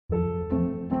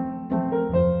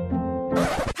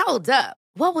Hold up.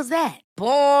 What was that?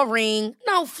 Boring.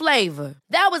 No flavor.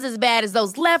 That was as bad as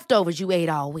those leftovers you ate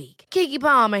all week. Keke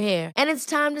Palmer here. And it's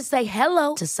time to say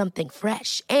hello to something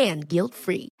fresh and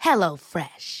guilt-free. Hello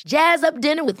Fresh. Jazz up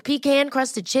dinner with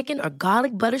pecan-crusted chicken or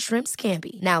garlic butter shrimp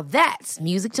scampi. Now that's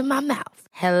music to my mouth.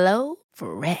 Hello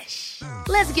Fresh.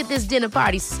 Let's get this dinner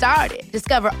party started.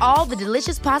 Discover all the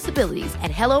delicious possibilities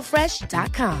at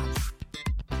hellofresh.com.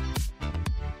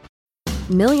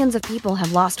 Millions of people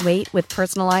have lost weight with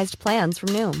personalized plans from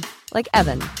Noom. Like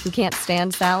Evan, who can't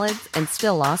stand salads and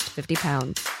still lost 50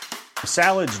 pounds.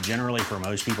 Salads generally for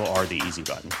most people are the easy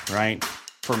button, right?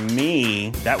 For me,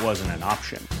 that wasn't an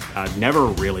option. I never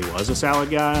really was a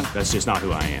salad guy. That's just not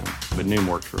who I am. But Noom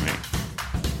worked for me.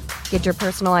 Get your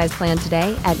personalized plan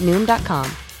today at Noom.com.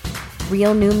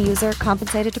 Real Noom user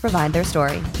compensated to provide their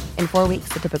story. In 4 weeks,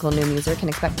 the typical Noom user can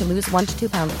expect to lose 1 to 2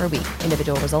 pounds per week.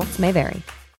 Individual results may vary.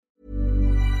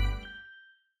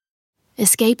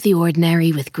 Escape the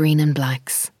ordinary with Green and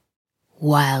Blacks.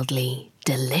 Wildly,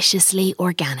 deliciously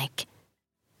organic.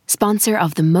 Sponsor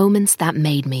of The Moments That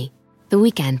Made Me, the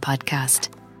Weekend podcast.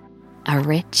 A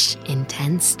rich,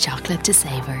 intense chocolate to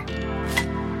savour.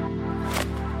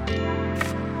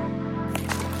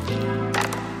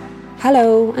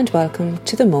 Hello and welcome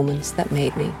to The Moments That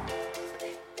Made Me.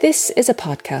 This is a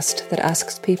podcast that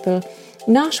asks people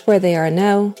not where they are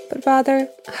now, but rather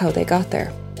how they got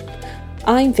there.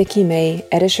 I'm Vicky May,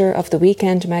 editor of The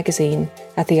Weekend magazine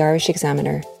at the Irish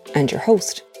Examiner and your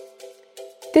host.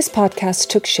 This podcast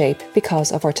took shape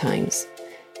because of our times.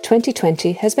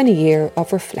 2020 has been a year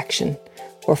of reflection.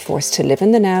 We're forced to live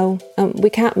in the now and we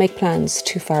can't make plans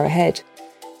too far ahead.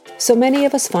 So many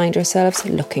of us find ourselves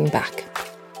looking back.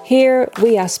 Here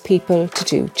we ask people to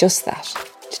do just that,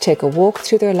 to take a walk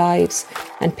through their lives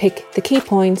and pick the key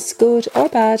points, good or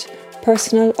bad,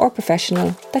 personal or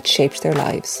professional, that shaped their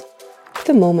lives.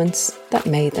 The moments that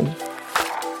made them.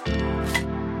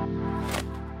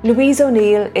 Louise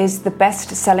O'Neill is the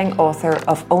best-selling author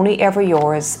of Only Ever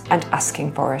Yours and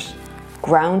Asking for It.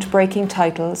 Groundbreaking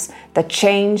titles that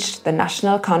changed the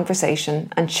national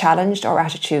conversation and challenged our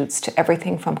attitudes to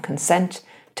everything from consent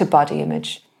to body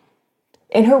image.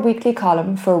 In her weekly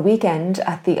column for Weekend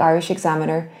at the Irish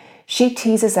Examiner, she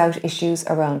teases out issues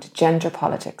around gender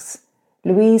politics.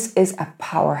 Louise is a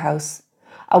powerhouse,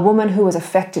 a woman who has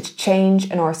affected change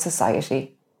in our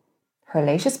society. Her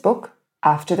latest book,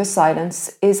 After the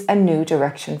Silence, is a new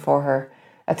direction for her,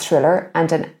 a thriller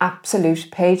and an absolute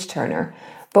page-turner.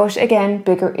 But again,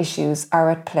 bigger issues are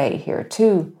at play here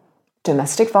too.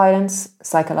 Domestic violence,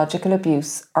 psychological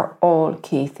abuse are all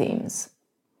key themes.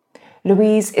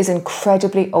 Louise is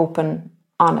incredibly open,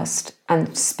 honest,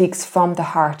 and speaks from the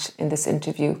heart in this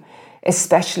interview,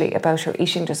 especially about her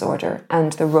eating disorder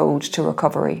and the road to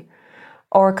recovery.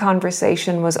 Our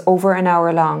conversation was over an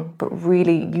hour long, but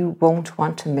really you won't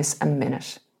want to miss a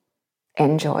minute.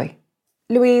 Enjoy.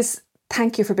 Louise,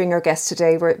 thank you for being our guest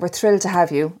today. We're thrilled to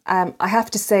have you. I have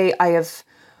to say I have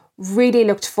really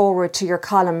looked forward to your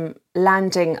column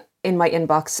landing in my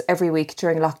inbox every week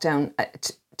during lockdown.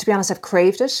 To be honest, I've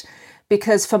craved it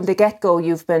because from the get-go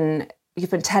you've been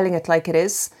telling it like it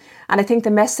is. And I think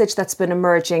the message that's been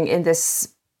emerging in this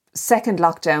second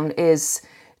lockdown is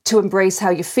to embrace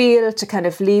how you feel, to kind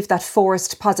of leave that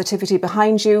forced positivity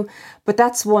behind you. But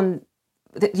that's one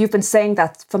that you've been saying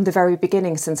that from the very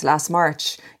beginning since last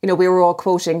March. You know, we were all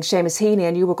quoting Seamus Heaney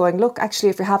and you were going, look, actually,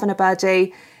 if you're having a bad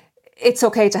day, it's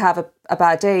okay to have a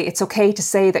bad day. It's okay to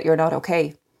say that you're not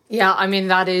okay. Yeah, I mean,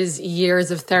 that is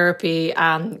years of therapy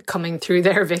coming through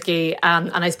there, Vicky. And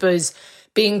I suppose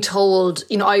being told,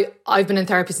 you know, I've been in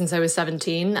therapy since I was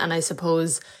 17, and I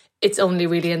suppose it's only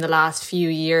really in the last few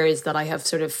years that I have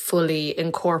sort of fully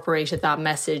incorporated that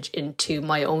message into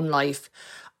my own life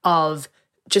of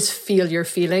just feel your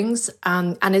feelings.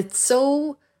 And it's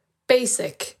so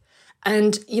basic.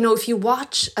 And, you know, if you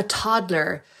watch a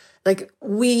toddler, like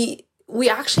we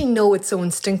actually know it so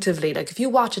instinctively. Like if you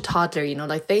watch a toddler, you know,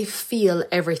 like they feel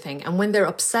everything. And when they're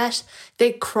upset,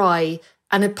 they cry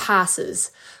and it passes.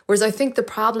 Whereas I think the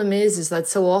problem is that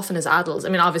so often as adults, I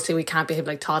mean, obviously we can't behave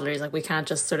like toddlers. Like we can't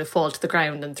just sort of fall to the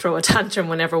ground and throw a tantrum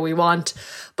whenever we want.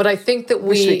 But I think that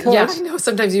yeah, I know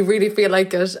sometimes you really feel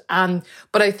like it.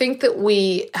 But I think that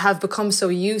we have become so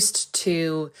used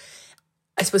to,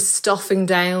 I suppose, stuffing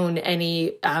down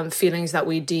any feelings that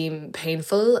we deem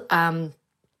painful.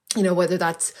 You know, whether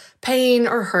that's pain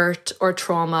or hurt or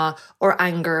trauma or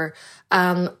anger.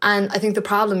 And I think the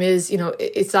problem is, you know,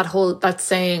 it's that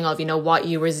saying of, you know, what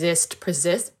you resist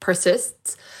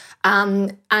persists.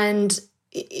 And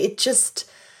it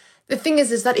just, the thing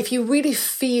is that if you really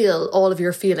feel all of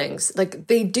your feelings, like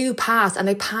they do pass and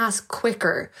they pass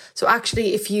quicker. So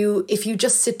actually, if you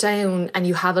just sit down and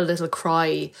you have a little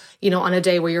cry, you know, on a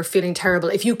day where you're feeling terrible,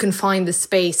 if you can find the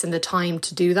space and the time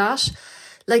to do that,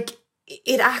 like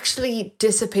it actually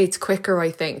dissipates quicker, I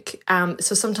think.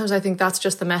 So sometimes I think that's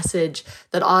just the message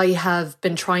that I have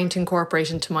been trying to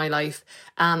incorporate into my life.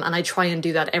 And I try and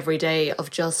do that every day, of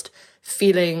just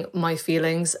feeling my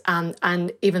feelings.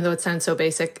 And even though it sounds so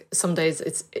basic, some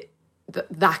days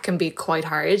that can be quite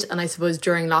hard. And I suppose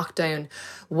during lockdown,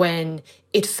 when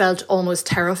it felt almost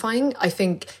terrifying, I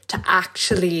think to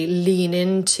actually lean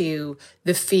into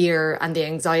the fear and the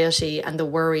anxiety and the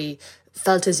worry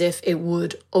felt as if it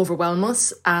would overwhelm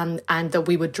us, and that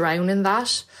we would drown in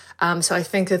that. So I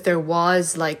think that there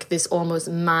was like this almost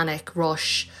manic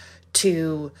rush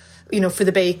to, you know, for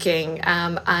the baking,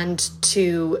 and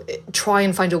to try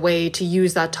and find a way to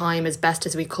use that time as best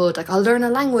as we could. Like, I'll learn a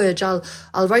language, I'll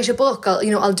write a book,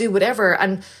 I'll do whatever.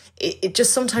 And it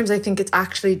just, sometimes I think it's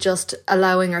actually just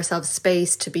allowing ourselves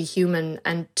space to be human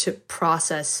and to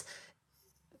process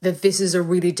that this is a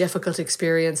really difficult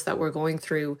experience that we're going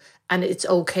through. And it's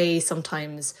okay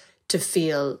sometimes to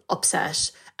feel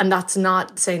upset. And that's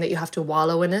not saying that you have to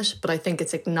wallow in it, but I think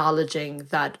it's acknowledging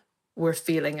that we're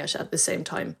feeling it at the same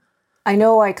time. I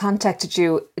know I contacted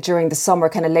you during the summer,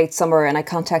 kind of late summer, and I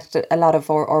contacted a lot of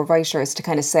our writers to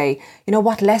kind of say, you know,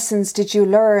 what lessons did you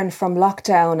learn from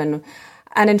lockdown?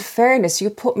 And in fairness, you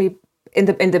put me in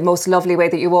the most lovely way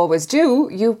that you always do.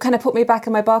 You kind of put me back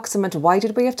in my box and went, why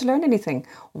did we have to learn anything?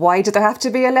 Why did there have to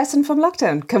be a lesson from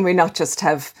lockdown? Can we not just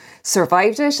have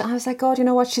survived it? And I was like, God, you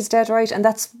know what? She's dead right. And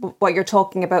that's what you're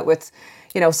talking about with,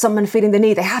 you know, someone feeling the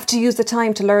need. They have to use the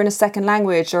time to learn a second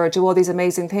language or do all these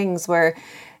amazing things, where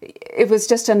it was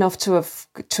just enough to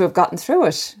have gotten through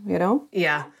it, you know?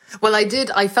 Yeah. Well,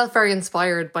 I felt very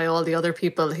inspired by all the other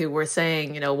people who were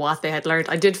saying, you know, what they had learned.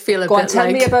 I did feel Go on,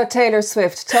 tell me about Taylor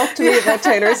Swift. Talk to me about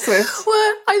Taylor Swift.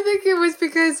 Well, I think it was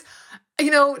because, you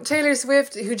know, Taylor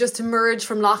Swift, who just emerged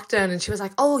from lockdown, and she was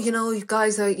like, oh, you know, you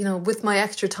guys, with my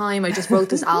extra time, I just wrote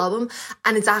this album,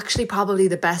 and it's actually probably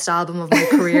the best album of my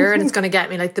career, and it's going to get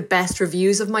me like the best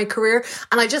reviews of my career.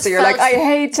 And I just you're like, I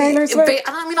hate Taylor Swift. And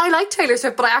I mean, I like Taylor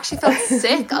Swift, but I actually felt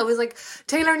sick. I was like,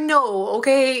 Taylor, no,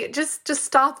 okay, just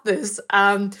stop this.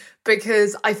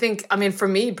 Because I think, I mean, for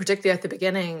me, particularly at the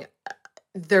beginning,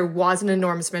 there was an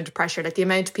enormous amount of pressure. Like the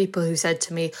amount of people who said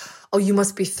to me, oh, you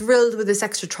must be thrilled with this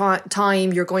extra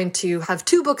time. You're going to have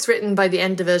 2 books written by the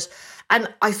end of it. And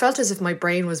I felt as if my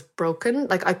brain was broken.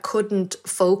 Like I couldn't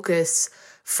focus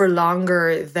for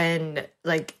longer than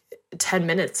like 10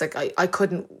 minutes. Like I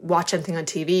couldn't watch anything on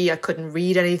TV. I couldn't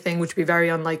read anything, which would be very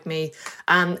unlike me.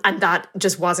 And that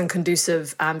just wasn't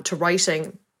conducive to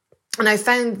writing. And I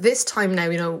found this time now,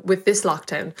 you know, with this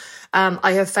lockdown,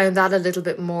 I have found that a little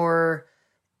bit more,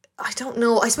 I don't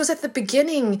know, I suppose at the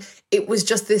beginning, it was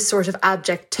just this sort of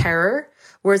abject terror.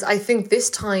 Whereas I think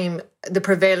this time, the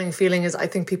prevailing feeling is I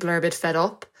think people are a bit fed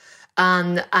up.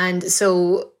 And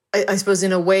so I suppose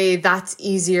in a way that's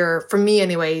easier, for me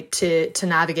anyway, to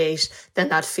navigate than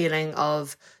that feeling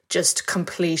of just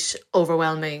complete,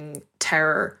 overwhelming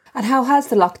terror. And how has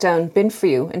the lockdown been for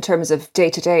you in terms of day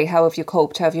to day? How have you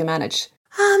coped? How have you managed?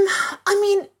 I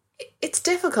mean, it's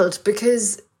difficult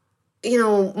because, you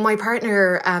know, my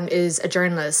partner is a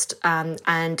journalist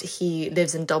and he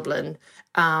lives in Dublin.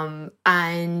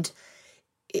 And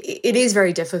it is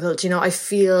very difficult. You know, I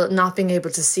feel not being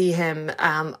able to see him.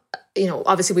 You know,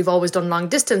 obviously we've always done long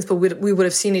distance, but we would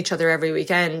have seen each other every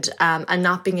weekend. And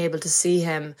not being able to see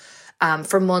him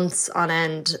for months on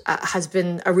end has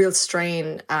been a real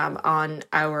strain on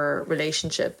our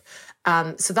relationship.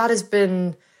 So that has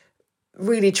been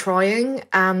really trying.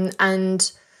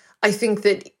 And I think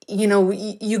that, you know,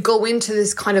 you go into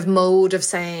this kind of mode of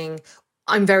saying,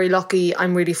 I'm very lucky,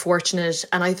 I'm really fortunate.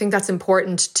 And I think that's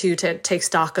important to take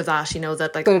stock of that, you know,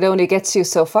 that like... But it only gets you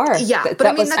so far. Yeah. But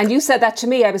I mean, and you said that to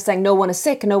me. I was saying no one is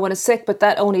sick, but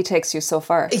that only takes you so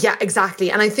far. Yeah,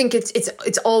 exactly. And I think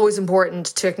it's always important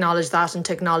to acknowledge that and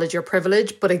to acknowledge your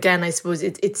privilege. But again, I suppose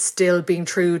it's still being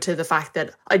true to the fact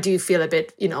that I do feel a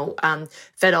bit, you know,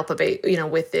 fed up a bit, you know,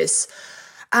 with this.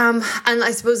 And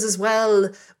I suppose as well,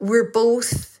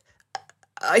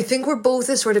 I think we're both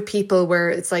the sort of people where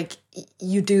it's like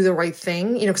you do the right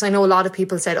thing, you know, because I know a lot of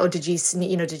people said, oh, did you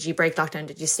break lockdown?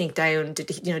 Did you sneak down? Did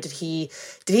he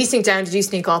sneak down? Did you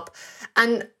sneak up?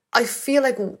 And I feel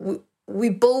like we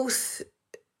both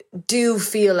do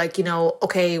feel like, you know,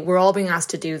 okay, we're all being asked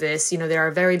to do this. You know, there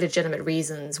are very legitimate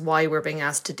reasons why we're being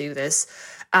asked to do this.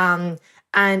 And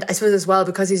I suppose as well,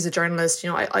 because he's a journalist, you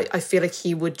know, I feel like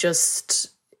he would just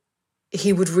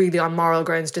he would really on moral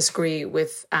grounds disagree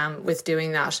with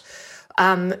doing that.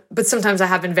 But sometimes I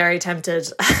have been very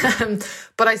tempted.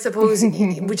 But I suppose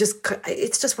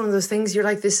it's just one of those things, you're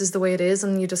like, this is the way it is,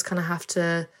 and you just kind of have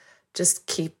to just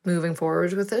keep moving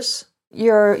forward with it.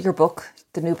 Your book,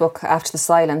 the new book, After the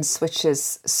Silence, which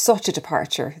is such a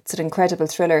departure. It's an incredible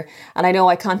thriller. And I know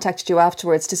I contacted you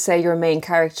afterwards to say your main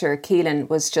character, Keelan,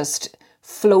 was just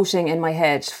floating in my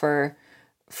head for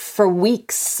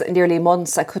weeks, nearly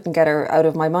months. I couldn't get her out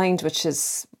of my mind, which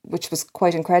was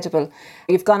quite incredible.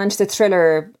 You've gone into the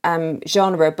thriller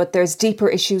genre, but there's deeper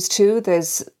issues too.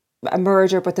 There's a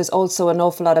murder, but there's also an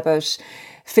awful lot about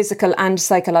physical and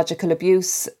psychological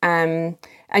abuse.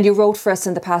 And you wrote for us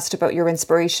in the past about your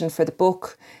inspiration for the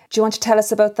book. Do you want to tell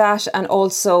us about that? And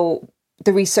also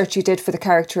the research you did for the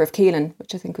character of Keelan,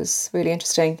 which I think was really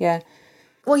interesting. Yeah.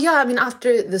 Well, yeah, I mean,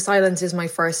 After the Silence is my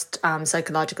first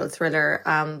psychological thriller.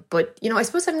 But, I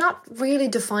suppose I'm not really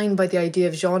defined by the idea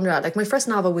of genre. Like, my first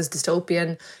novel was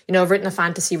dystopian. I've written a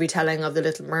fantasy retelling of The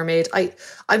Little Mermaid.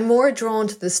 I'm more drawn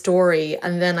to the story,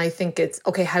 and then I think it's,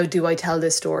 okay, how do I tell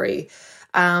this story?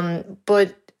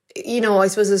 But I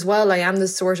suppose as well, I am the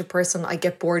sort of person, I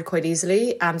get bored quite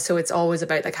easily. So it's always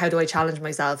about, like, how do I challenge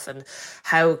myself and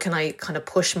how can I kind of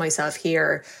push myself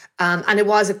here? And it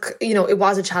was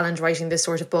a challenge writing this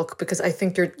sort of book, because I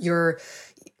think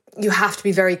you have to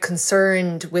be very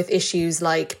concerned with issues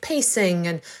like pacing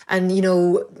and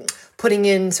putting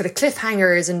in sort of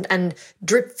cliffhangers and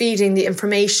drip feeding the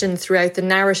information throughout the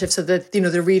narrative so that,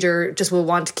 the reader just will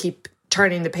want to keep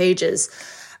turning the pages.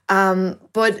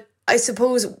 But I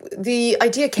suppose the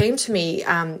idea came to me,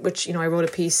 which, I wrote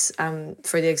a piece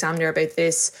for the Examiner about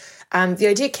this. The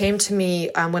idea came to me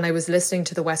when I was listening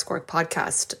to the West Cork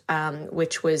podcast,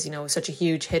 which was, such a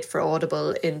huge hit for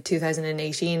Audible in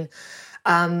 2018.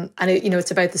 And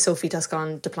it's about the Sophie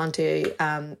Toscan du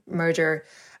Plantier murder.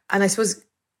 And I suppose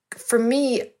for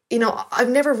me, I've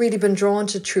never really been drawn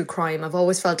to true crime. I've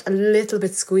always felt a little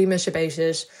bit squeamish about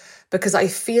it, because I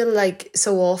feel like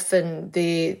so often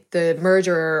the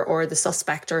murderer or the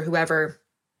suspect or whoever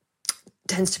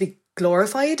tends to be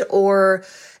glorified, or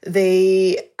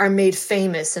they are made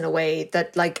famous in a way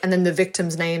that, like, and then the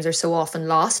victims' names are so often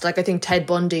lost. Like, I think Ted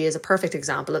Bundy is a perfect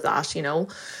example of that,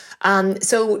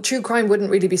 So true crime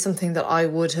wouldn't really be something that I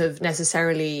would have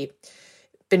necessarily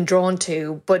been drawn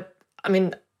to. But I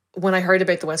mean, when I heard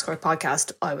about the West Cork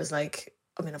podcast, I was like,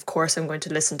 of course I'm going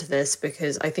to listen to this,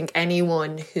 because I think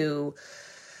anyone who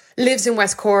lives in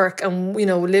West Cork and,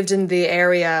 lived in the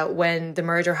area when the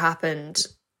murder happened,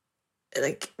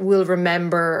 like, will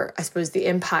remember, I suppose, the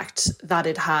impact that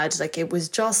it had. Like, it was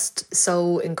just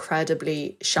so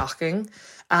incredibly shocking.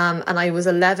 And I was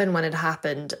 11 when it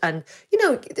happened. And,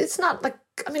 it's not like,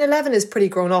 11 is pretty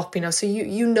grown up, so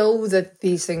you know that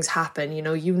these things happen, you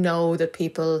know that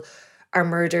people are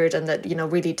murdered and that,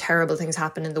 really terrible things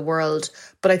happen in the world.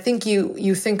 But I think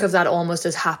you think of that almost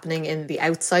as happening in the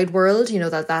outside world,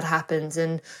 that happens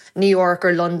in New York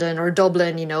or London or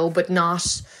Dublin, but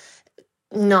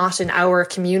not in our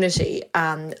community.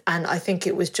 And I think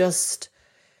it was just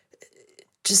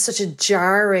such a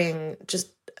jarring,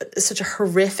 such a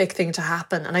horrific thing to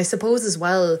happen. And I suppose as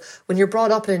well, when you're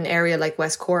brought up in an area like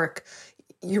West Cork,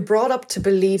 you're brought up to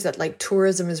believe that, like,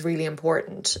 tourism is really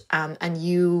important. And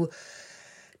you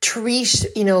treat,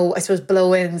 I suppose,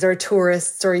 blow-ins or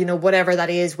tourists or, whatever that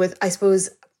is with, I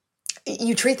suppose,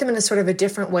 you treat them in a sort of a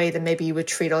different way than maybe you would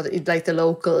treat like the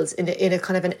locals, in a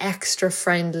kind of an extra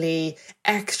friendly,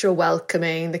 extra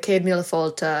welcoming, the Céad Míle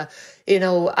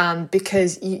Fáilte,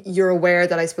 because you're aware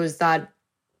that, I suppose, that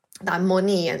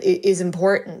money is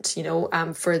important,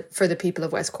 for the people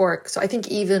of West Cork. So I think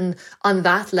even on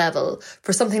that level,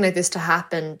 for something like this to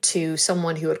happen to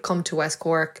someone who had come to West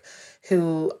Cork,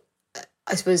 who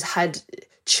I suppose had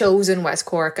chosen West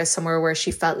Cork as somewhere where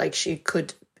she felt like she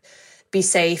could be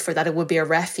safe, or that it would be a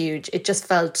refuge, it just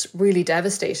felt really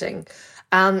devastating.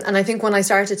 And I think when I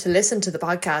started to listen to the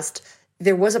podcast,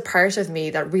 there was a part of me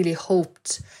that really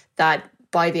hoped that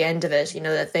by the end of it,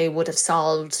 that they would have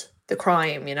solved the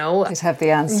crime, Just have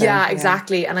the answer. Yeah,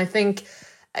 exactly. And I think,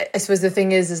 I suppose the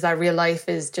thing is that real life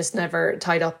is just never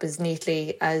tied up as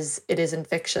neatly as it is in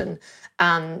fiction.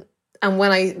 And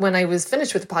when I was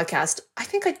finished with the podcast, I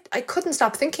think I couldn't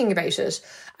stop thinking about it.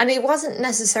 And it wasn't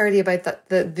necessarily about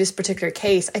this particular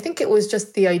case. I think it was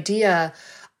just the idea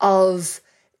of,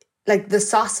 like, the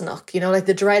Sassenach, like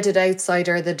the dreaded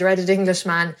outsider, the dreaded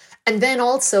Englishman. And then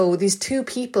also these two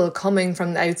people coming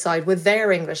from the outside with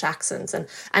their English accents and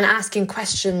asking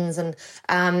questions and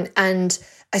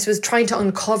I suppose trying to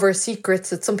uncover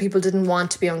secrets that some people didn't want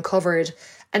to be uncovered.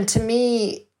 And to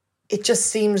me, it just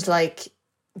seemed like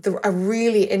a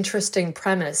really interesting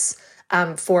premise.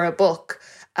 for a book.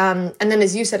 And then,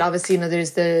 as you said, obviously,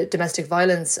 there's the domestic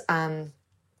violence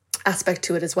aspect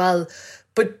to it as well.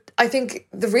 But I think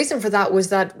the reason for that was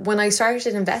that when I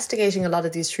started investigating a lot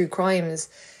of these true crimes,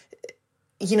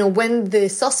 when the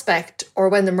suspect or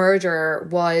when the murderer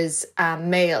was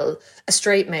male, a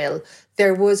straight male,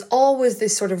 there was always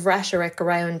this sort of rhetoric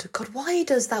around, God, why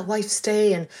does that wife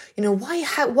stay? And,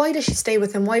 why does she stay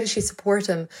with him? Why does she support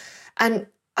him? And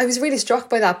I was really struck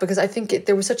by that because I think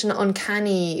there was such an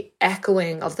uncanny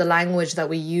echoing of the language that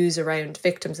we use around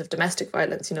victims of domestic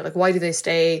violence. Why do they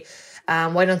stay?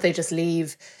 Why don't they just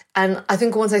leave? And I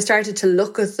think once I started to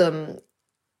look at them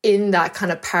in that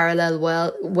kind of parallel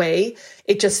way,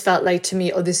 it just felt like to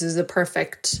me, this is a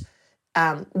perfect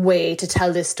way to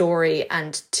tell this story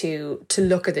and to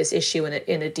look at this issue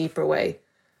in a deeper way.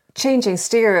 Changing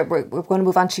steer, we're going to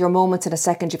move on to your moments in a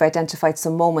second. You've identified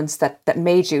some moments that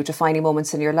made you defining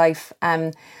moments in your life.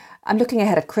 I'm looking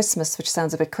ahead at Christmas, which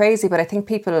sounds a bit crazy, but I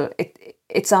think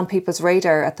it's on people's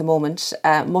radar at the moment,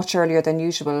 much earlier than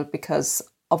usual because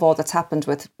of all that's happened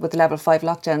with level 5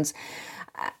 lockdowns.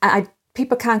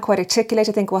 People can't quite articulate,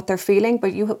 I think, what they're feeling,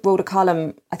 but you wrote a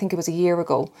column, I think it was a year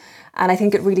ago, and I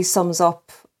think it really sums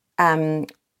up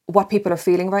what people are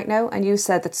feeling right now. And you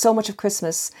said that so much of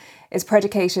Christmas is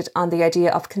predicated on the idea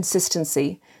of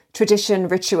consistency, tradition,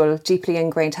 ritual, deeply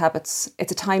ingrained habits.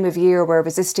 It's a time of year where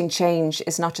resisting change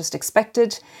is not just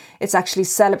expected, it's actually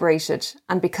celebrated.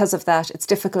 And because of that, it's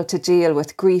difficult to deal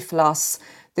with grief, loss,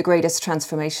 the greatest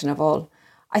transformation of all.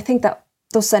 I think that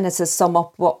those sentences sum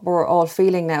up what we're all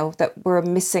feeling now, that we're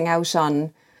missing out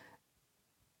on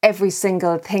every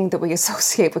single thing that we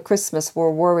associate with Christmas.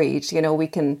 We're worried,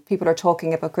 people are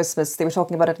talking about Christmas. They were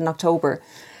talking about it in October.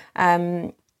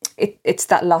 It's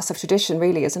that loss of tradition,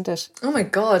 really, isn't it? Oh my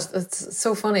God, that's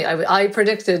so funny. I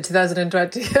predicted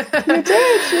 2020. You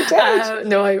did.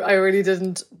 No, I really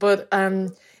didn't. But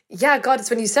yeah, God, it's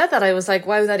when you said that, I was like,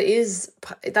 wow, that is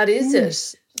it. That is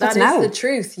the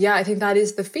truth. Yeah, I think that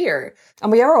is the fear.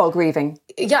 And we are all grieving.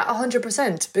 Yeah,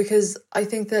 100%. Because I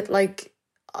think that,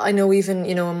 I know even,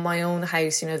 in my own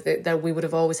house, that we would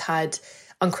have always had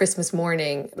on Christmas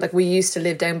morning, we used to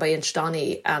live down by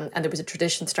Inchdowney, and there was a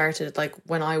tradition started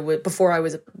before I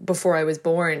was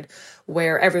born,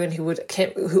 where everyone who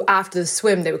after the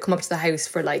swim, they would come up to the house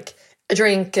for a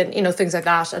drink and things like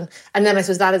that, and then I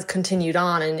suppose that has continued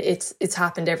on, and it's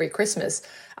happened every Christmas.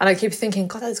 And I keep thinking,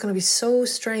 God, that's going to be so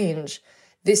strange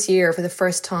this year for the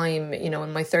first time,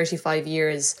 in my 35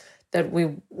 years, that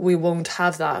we won't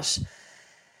have that.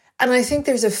 And I think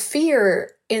there's a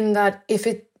fear in that if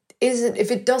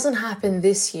it doesn't happen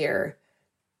this year,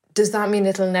 does that mean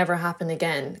it'll never happen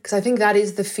again? Because I think that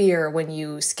is the fear when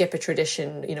you skip a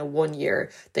tradition, 1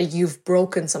 year, that you've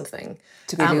broken something.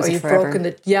 To be losing forever. And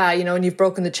you've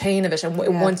broken the chain of it. And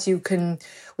once you can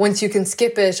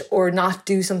skip it or not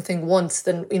do something once,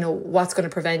 then, what's going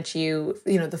to prevent you,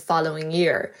 the following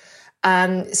year?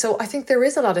 So I think there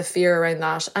is a lot of fear around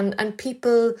that. And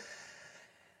people,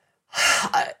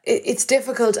 it's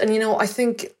difficult.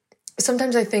 And,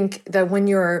 sometimes I think that when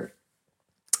you're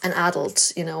an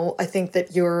adult, I think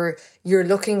that you're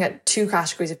looking at two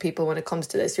categories of people when it comes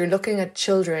to this. You're looking at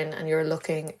children and you're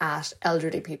looking at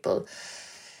elderly people.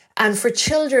 And for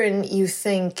children, you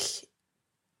think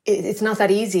it's not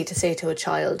that easy to say to a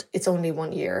child, it's only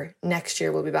 1 year. Next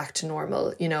year we'll be back to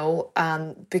normal,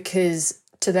 because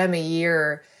to them a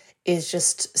year is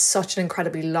just such an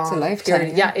incredibly long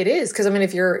period. Yeah, it is. Because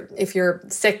if you're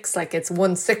 6, it's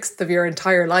 1/6 of your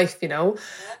entire life,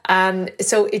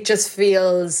 so it just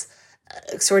feels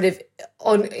sort of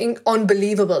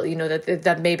unbelievable,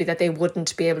 that maybe that they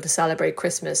wouldn't be able to celebrate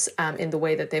Christmas in the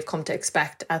way that they've come to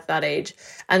expect at that age.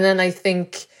 And then I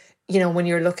think, when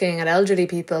you're looking at elderly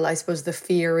people, I suppose the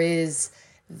fear is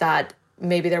that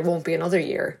maybe there won't be another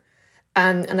year.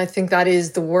 And I think that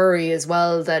is the worry as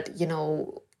well, that,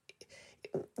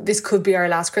 this could be our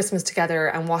last Christmas together,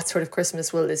 and what sort of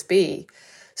Christmas will this be?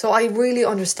 So I really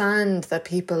understand that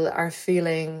people are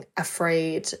feeling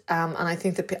afraid, and I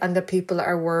think that people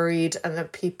are worried, and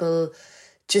that people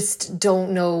just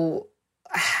don't know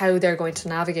how they're going to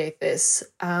navigate this.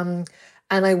 And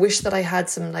I wish that I had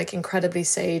some incredibly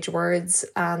sage words.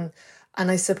 And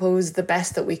I suppose the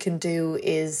best that we can do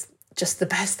is just the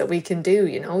best that we can do.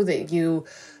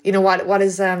 That what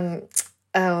is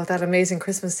that amazing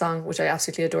Christmas song, which I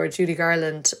absolutely adore, Judy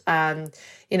Garland.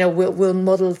 We'll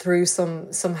muddle through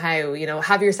somehow.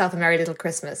 Have yourself a merry little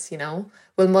Christmas.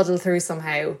 We'll muddle through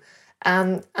somehow.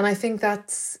 And I think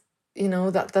that's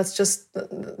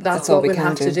that's what we'll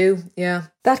have to do. Yeah.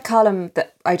 That column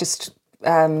that I just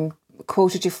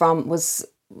quoted you from was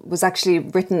actually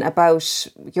written about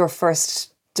your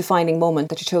first defining moment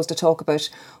that you chose to talk about,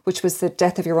 which was the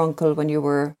death of your uncle when you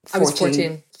were 14. I was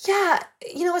 14. Yeah,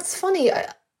 it's funny.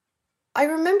 I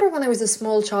remember when I was a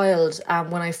small child,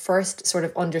 when I first sort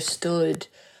of understood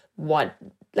what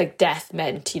like death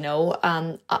meant,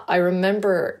 I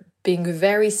remember being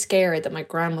very scared that my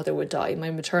grandmother would die, my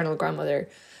maternal grandmother.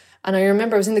 And I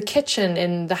remember I was in the kitchen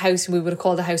in the house, we would have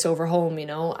called the house over home,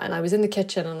 and I was in the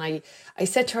kitchen and I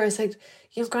said to her, I said,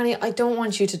 Granny, I don't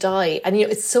want you to die. And,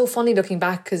 it's so funny looking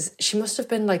back because she must have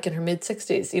been like in her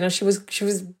mid-60s. She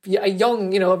was a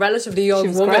young, a relatively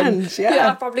young woman. Grand,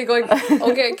 yeah. Probably going,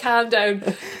 okay, calm down.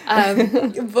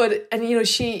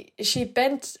 She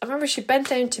bent, I remember she bent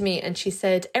down to me and she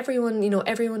said, everyone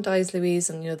dies, Louise.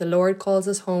 And, the Lord calls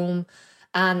us home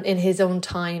in his own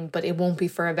time, but it won't be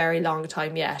for a very long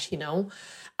time yet,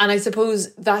 And I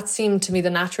suppose that seemed to me the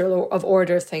natural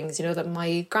order of things, that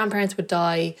my grandparents would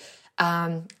die,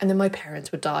 and then my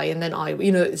parents would die, and then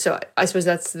so I suppose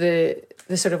that's the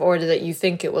sort of order that you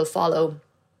think it will follow.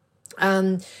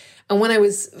 And when I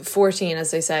was 14,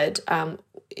 as I said, I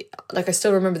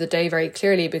still remember the day very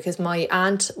clearly because my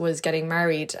aunt was getting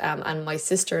married, and my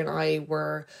sister and I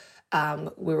were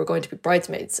going to be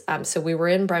bridesmaids. So we were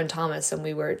in Brown Thomas and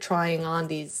we were trying on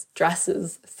these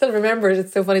dresses. I still remember it.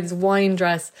 It's so funny, this wine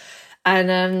dress.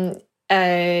 And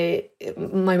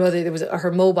my mother, there was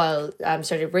her mobile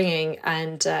started ringing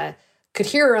and could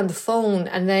hear her on the phone.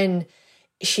 And then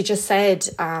she just said,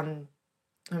 I'm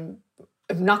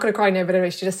not going to cry now, but anyway,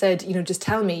 she just said, just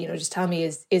tell me,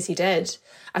 is he dead?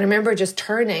 And I remember just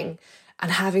turning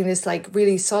and having this like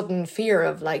really sudden fear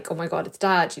of like, oh my God, it's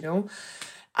Dad,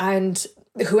 And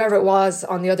whoever it was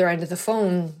on the other end of the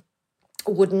phone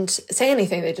wouldn't say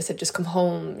anything. They just said, just come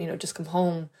home, just come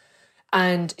home.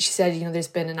 And she said, there's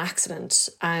been an accident.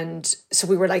 And so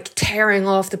we were like tearing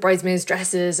off the bridesmaids'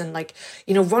 dresses and like,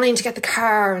 running to get the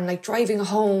car and like driving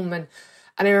home. And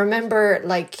I remember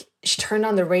like she turned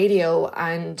on the radio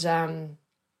and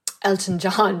Elton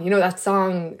John, that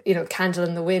song, Candle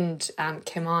in the Wind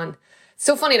came on.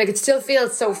 So funny, like it still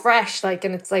feels so fresh, like,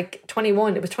 and it's like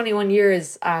 21, it was 21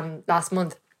 years last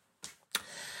month.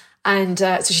 And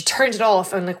so she turned it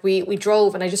off and like we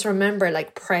drove and I just remember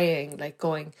like praying, like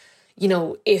going,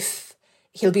 if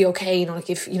he'll be okay, like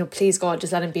if, please God,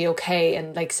 just let him be okay.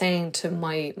 And like saying to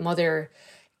my mother,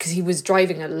 because he was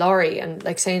driving a lorry and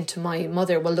like saying to my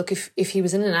mother, well, look, if he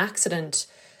was in an accident,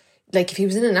 like if he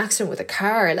was in an accident with a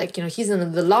car, like, he's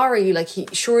in the lorry, like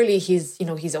surely he's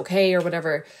okay or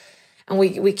whatever. And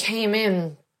we came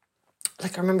in,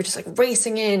 like I remember just like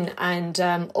racing in and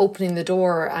opening the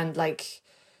door and like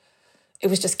it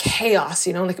was just chaos,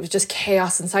 like it was just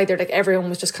chaos inside there. Like everyone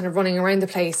was just kind of running around the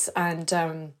place. And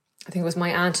I think it was my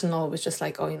aunt-in-law was just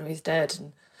like, oh, he's dead.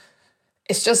 And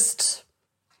it's just...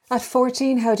 At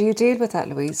 14, how do you deal with that,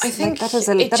 Louise? I think like that has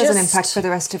an impact for the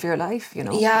rest of your life,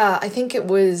 Yeah, I think it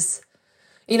was,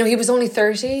 he was only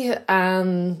 30,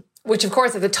 which of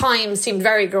course at the time seemed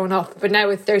very grown up, but now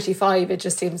at 35 it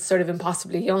just seems sort of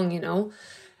impossibly young,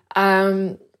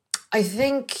 I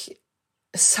think,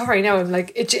 sorry, now I'm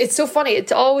like, it's so funny,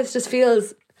 it always just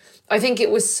feels, I think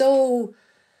it was so,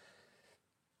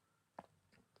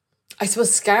 I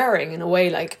suppose, scarring in a way,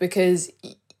 like, because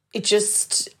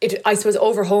I suppose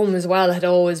over home as well had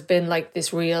always been like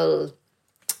this real...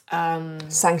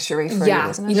 sanctuary for you,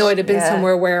 isn't it? It had been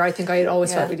somewhere where I think I had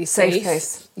always felt really safe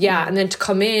place. Yeah, and then to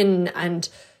come in and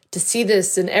to see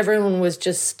this and everyone was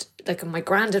just like, my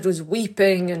granddad was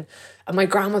weeping and my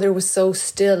grandmother was so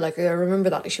still, like I remember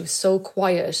that, like, she was so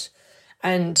quiet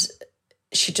and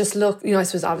she just looked, I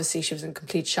suppose obviously she was in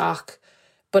complete shock,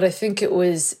 but I think it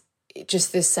was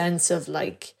just this sense of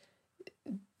like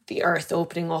the earth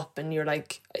opening up and you're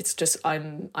like, it's just,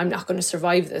 I'm not going to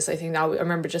survive this. I think that, I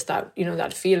remember just that,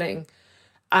 that feeling.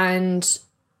 And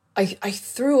I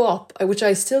threw up, which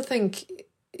I still think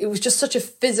it was just such a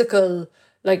physical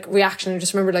like reaction. I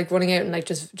just remember like running out and like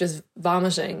just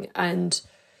vomiting. And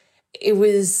it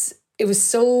was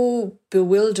so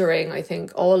bewildering, I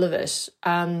think, all of it.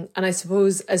 And I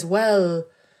suppose as well,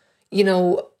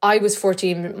 I was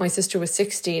 14, my sister was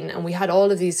 16, and we had all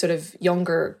of these sort of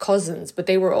younger cousins, but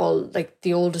they were all like,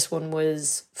 the oldest one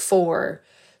was 4.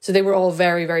 So they were all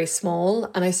very, very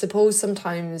small. And I suppose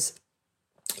sometimes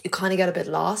you kind of get a bit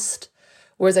lost.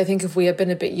 Whereas I think if we had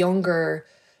been a bit younger,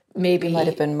 maybe... You might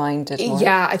have been minded more.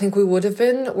 Yeah, I think we would have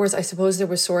been. Whereas I suppose there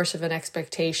was sort of an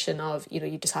expectation of,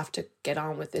 you just have to get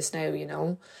on with this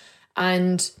now,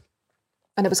 And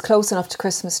it was close enough to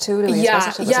Christmas too, Louise, yeah,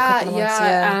 was it? It was a couple of months,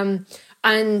 yeah.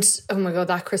 And oh my God,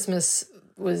 that Christmas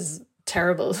was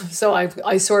terrible. So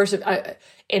I sort of,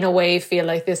 in a way, feel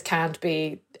like this can't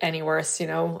be any worse,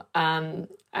 And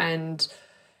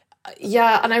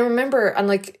Yeah, and I remember, and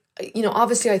like, you know,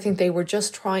 obviously I think they were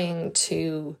just trying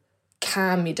to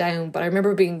calm me down, but I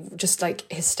remember being just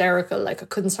like hysterical, like I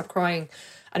couldn't stop crying.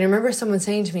 And I remember someone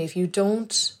saying to me, if you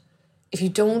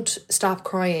don't stop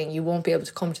crying, you won't be able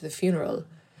to come to the funeral.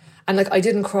 And like, I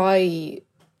didn't cry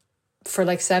for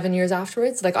like 7 years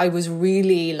afterwards. Like, I was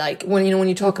really like, when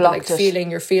you talk about like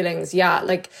feeling your feelings, yeah,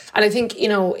 like, and I think, you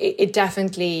know, it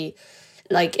definitely,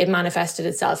 like, it manifested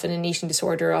itself in an eating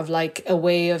disorder of like a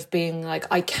way of being like,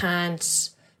 I can't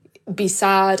be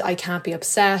sad, I can't be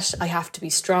upset, I have to be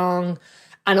strong.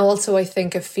 And also I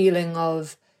think a feeling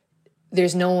of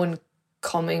there's no one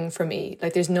coming for me,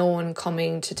 like there's no one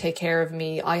coming to take care of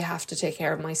me, I have to take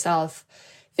care of myself,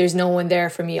 there's no one there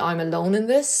for me, I'm alone in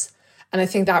this. And I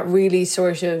think that really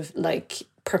sort of like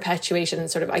perpetuation,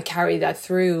 and sort of I carry that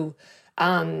through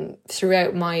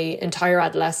throughout my entire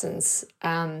adolescence.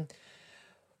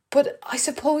 But I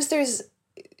suppose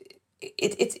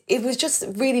it was just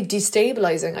really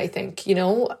destabilizing, I think, you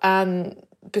know,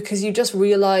 because you just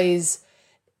realize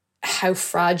how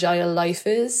fragile life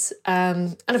is.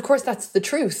 And of course, that's the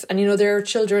truth. And, you know, there are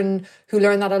children who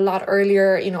learn that a lot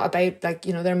earlier, you know, about like,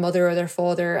 you know, their mother or their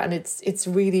father. And it's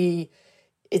really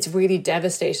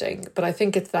devastating. But I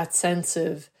think it's that sense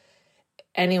of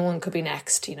anyone could be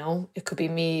next, you know, it could be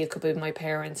me, it could be my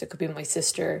parents, it could be my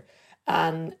sister.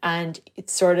 And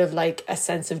it's sort of like a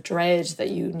sense of dread that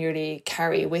you nearly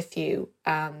carry with you,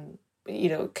 you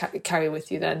know, carry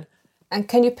with you then. And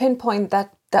can you pinpoint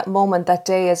that moment, that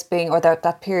day as being, or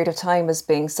that period of time as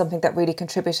being something that really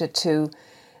contributed to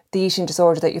the eating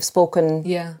disorder that you've spoken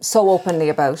so openly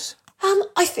about?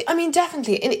 I mean,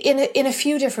 definitely in a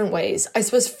few different ways. I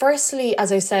suppose, firstly,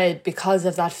 as I said, because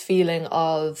of that feeling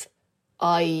of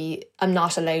I am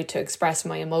not allowed to express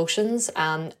my emotions,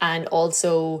 and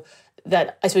also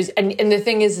that I suppose, and the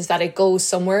thing is that it goes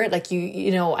somewhere, like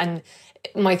you know, and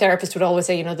my therapist would always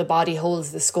say, you know, the body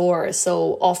holds the score.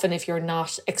 So often if you're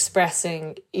not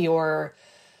expressing your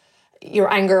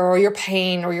anger or your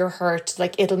pain or your hurt,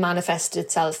 like it'll manifest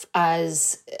itself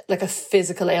as like a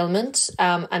physical ailment.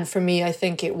 And for me, I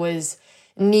think it was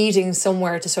needing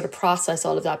somewhere to sort of process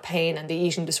all of that pain, and the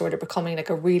eating disorder becoming like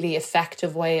a really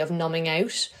effective way of numbing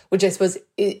out, which I suppose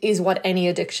is what any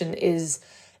addiction is.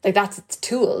 Like, that's its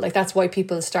tool. Like, that's why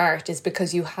people start, is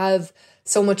because you have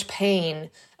so much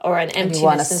pain or an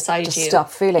emptiness inside you.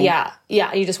 Stop feeling. Yeah,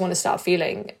 you just want to stop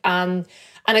feeling. And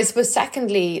I suppose,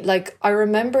 secondly, like, I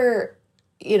remember,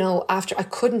 you know, after I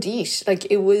couldn't eat, like,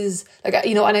 it was like,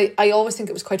 you know, and I always think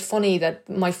it was quite funny that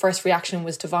my first reaction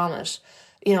was to vomit,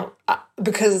 you know,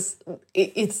 because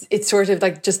it's sort of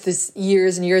like just this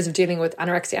years and years of dealing with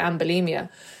anorexia and bulimia.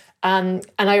 And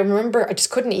I remember I just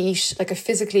couldn't eat, like I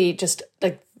physically just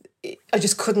like, I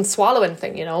just couldn't swallow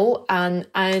anything, you know,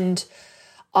 and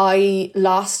I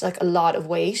lost like a lot of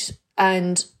weight.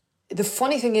 And the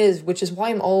funny thing is, which is why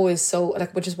I'm always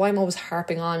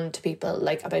harping on to people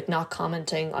like about not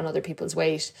commenting on other people's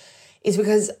weight, is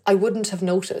because I wouldn't have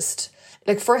noticed.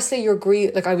 Like, firstly,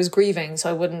 I was grieving, so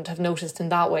I wouldn't have noticed in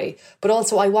that way. But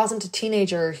also, I wasn't a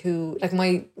teenager who, like,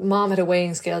 my mom had a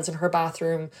weighing scales in her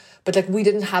bathroom, but like we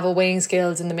didn't have a weighing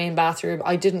scales in the main bathroom.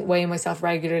 I didn't weigh myself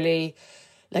regularly.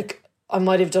 Like, I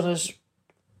might have done it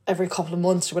every couple of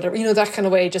months or whatever, you know, that kind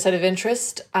of way, just out of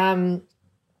interest.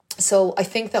 So I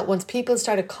think that once people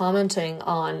started commenting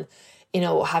on, you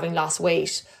know, having lost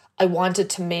weight, I wanted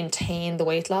to maintain the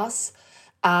weight loss.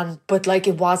 But like,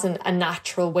 it wasn't a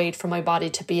natural weight for my body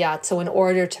to be at. So in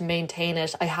order to maintain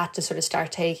it, I had to sort of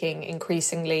start taking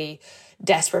increasingly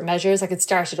desperate measures. Like, it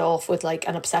started off with like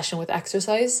an obsession with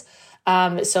exercise.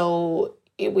 So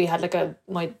we had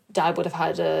my dad would have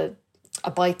had a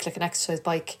bike, like an exercise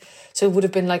bike. So it would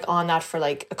have been like on that for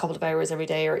like a couple of hours every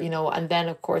day, or, you know, and then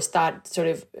of course that sort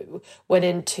of went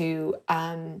into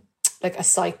like a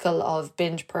cycle of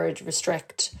binge, purge,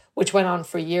 restrict, which went on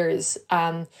for years.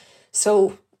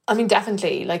 So, I mean,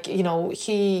 definitely, like, you know,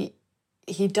 he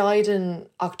died in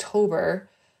October,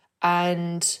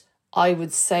 and I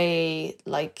would say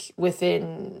like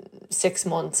within 6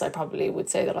 months, I probably would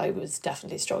say that I was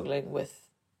definitely struggling with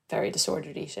very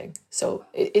disordered eating. So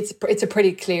it's a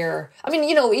pretty clear, I mean,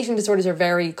 you know, eating disorders are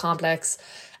very complex,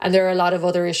 and there are a lot of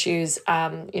other issues,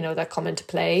 you know, that come into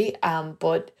play.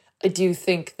 But I do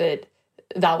think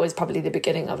that was probably the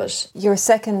beginning of it. Your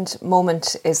second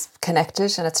moment is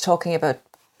connected, and it's talking about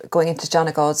going into John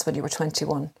of God's when you were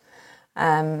 21.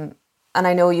 And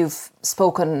I know you've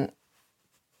spoken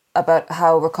about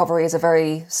how recovery is a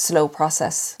very slow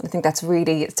process. I think it's a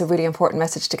really important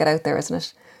message to get out there, isn't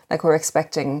it? Like, we're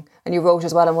expecting, and you wrote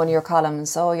as well in one of your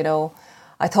columns, oh, you know,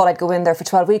 I thought I'd go in there for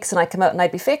 12 weeks and I'd come out and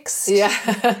I'd be fixed. Yeah.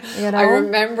 You know? I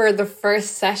remember the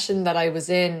first session that I was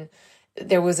in,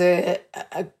 there was a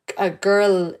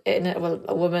girl in it, well,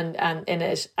 a woman in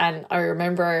it, and I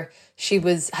remember she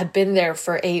had been there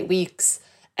for 8 weeks,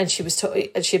 and she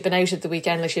had been out at the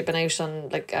weekend, like she had been out on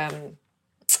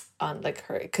like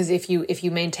her, because if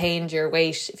you maintained your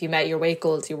weight, if you met your weight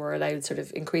goals, you were allowed sort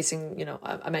of increasing, you know,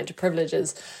 amount of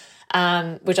privileges,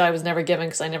 which I was never given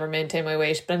because I never maintained my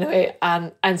weight. But anyway,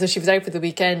 and so she was out for the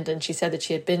weekend, and she said that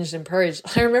she had binged and purged.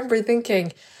 I remember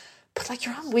thinking, but like,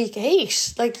 you're on week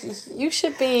 8, like you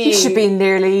should be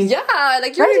nearly, yeah,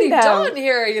 like you're nearly now. done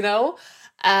here, you know.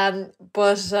 Yeah,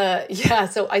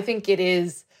 so I think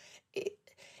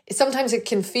sometimes it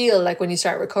can feel like when you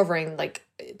start recovering, like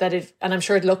that and I'm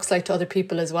sure it looks like to other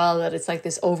people as well, that it's like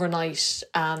this overnight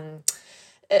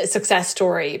success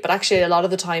story, but actually a lot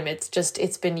of the time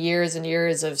it's been years and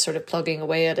years of sort of plugging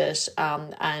away at it,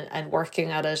 and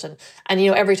working at it, and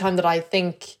you know, every time that I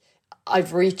think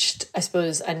I've reached, I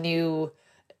suppose, a new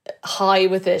high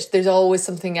with it, there's always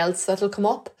something else that'll come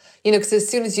up, you know, because as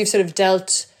soon as you've sort of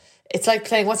dealt, it's like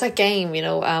playing, what's that game, you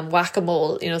know,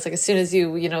 whack-a-mole, you know, it's like as soon as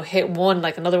you know, hit one,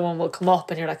 like another one will come up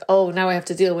and you're like, oh, now I have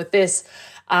to deal with this.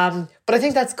 But I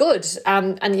think that's good.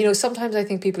 And, you know, sometimes I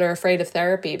think people are afraid of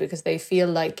therapy because they feel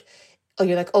like, oh,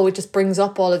 you're like, oh, it just brings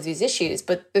up all of these issues.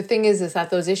 But the thing is that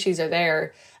those issues are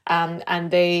there,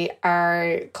 and they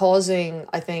are causing,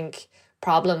 I think,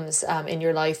 problems in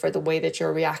your life, or the way that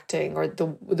you're reacting, or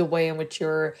the way in which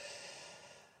you're,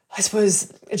 I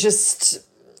suppose, just,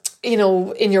 you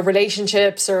know, in your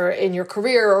relationships or in your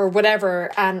career or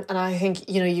whatever. And I think,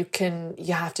 you know,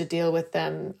 you have to deal with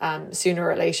them sooner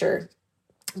or later.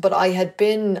 But I had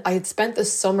spent the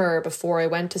summer before I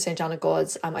went to St. John of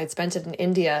God's, I'd spent it in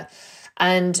India.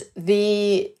 And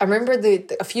I remember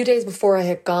a few days before I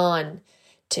had gone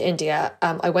to India,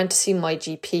 I went to see my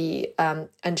GP,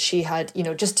 and she had, you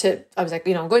know, I was like,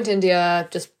 you know, I'm going to India,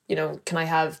 just, you know, can I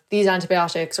have these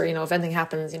antibiotics, or, you know, if anything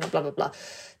happens, you know, blah, blah, blah,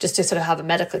 just to sort of have a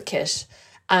medical kit.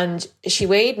 And she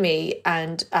weighed me,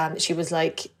 and she was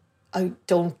like, I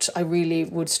really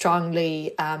would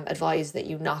strongly advise that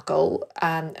you not go.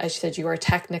 As she said, you are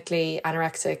technically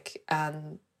anorexic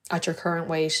at your current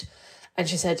weight. And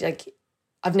she said, like,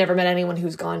 I've never met anyone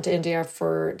who's gone to India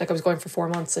for, like, I was going for 4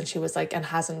 months, and she was like, and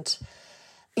hasn't,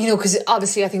 you know, because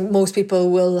obviously I think most people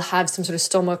will have some sort of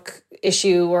stomach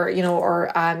issue, or, you know,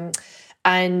 or,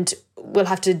 and will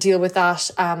have to deal with that.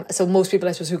 So most people,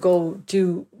 I suppose, who go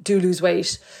do lose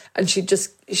weight. And she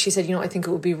said, you know, I think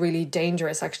it would be really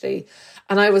dangerous, actually.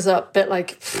 And I was a bit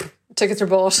like, tickets are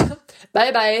bought,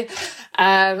 bye.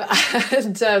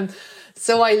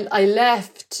 So I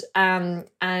left,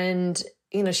 and,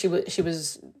 you know, she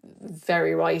was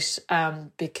very right,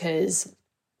 because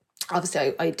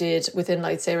obviously I did, within,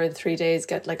 like, say, around 3 days,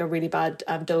 get like a really bad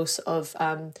dose of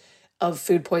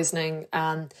food poisoning,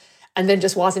 and then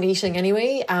just wasn't eating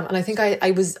anyway. And I think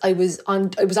I was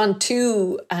on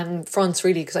two fronts,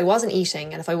 really, because I wasn't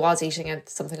eating, and if I was eating,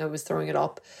 it's something I was throwing it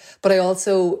up. But I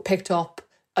also picked up,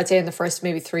 I'd say in the first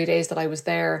maybe 3 days that I was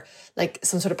there, like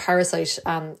some sort of parasite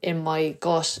in my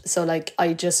gut. So like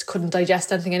I just couldn't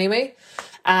digest anything anyway.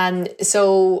 And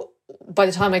so by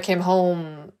the time I came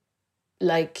home,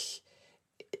 like,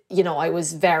 you know, I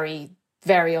was very,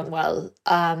 very unwell.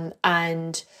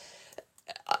 And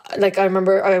like, I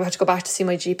remember I had to go back to see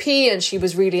my GP, and she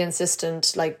was really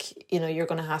insistent, like, you know, you're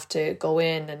going to have to go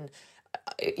in. And,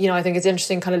 you know, I think it's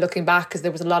interesting kind of looking back, because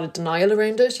there was a lot of denial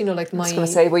around it, you know, like I was going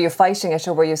to say, were you fighting it,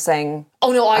 or were you saying,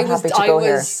 oh no, I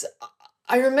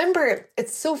remember,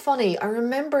 it's so funny. I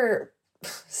remember,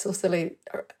 so silly,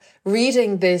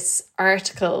 reading this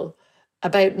article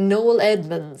about Noel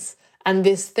Edmonds and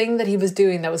this thing that he was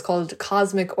doing that was called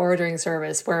Cosmic Ordering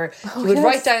Service, where he would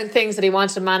write down things that he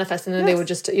wanted to manifest, and then they would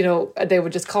just, you know, they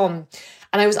would just come.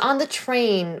 And I was on the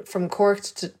train from Cork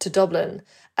to Dublin,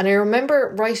 and I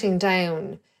remember writing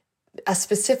down a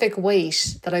specific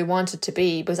weight that I wanted to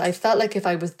be, because I felt like if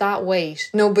I was that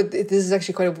weight, no, but this is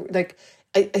actually quite like,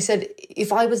 I said,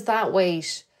 if I was that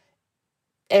weight,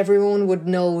 everyone would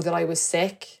know that I was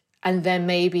sick, and then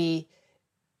maybe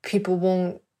people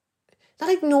won't, not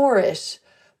ignore it,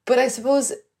 but I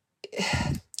suppose,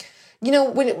 you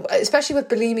know, especially with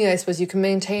bulimia, I suppose you can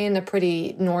maintain a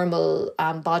pretty normal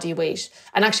body weight.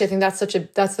 And actually, I think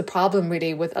that's the problem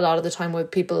really with a lot of the time with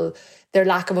people, their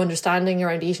lack of understanding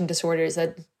around eating disorders,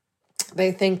 that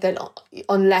they think that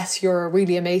unless you're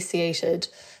really emaciated,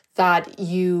 that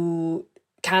you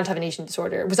can't have an eating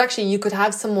disorder. It was actually, you could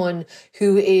have someone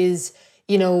who is,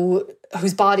 you know,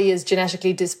 whose body is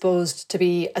genetically disposed to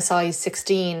be a size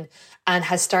 16 and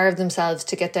has starved themselves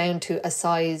to get down to a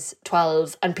size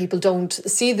 12, and people don't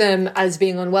see them as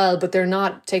being unwell, but they're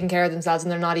not taking care of themselves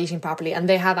and they're not eating properly and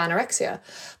they have anorexia.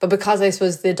 But because I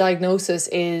suppose the diagnosis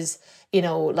is, you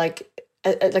know, like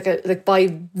by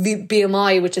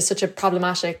BMI, which is such a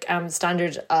problematic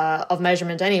standard of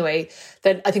measurement anyway,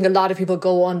 that I think a lot of people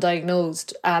go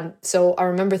undiagnosed. So I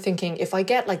remember thinking, if I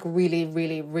get like really,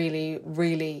 really, really,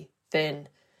 really thin,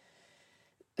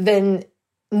 then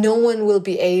no one will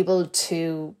be able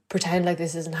to pretend like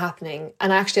this isn't happening.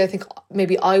 And actually, I think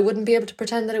maybe I wouldn't be able to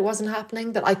pretend that it wasn't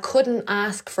happening, that I couldn't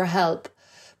ask for help,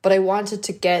 but I wanted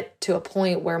to get to a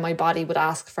point where my body would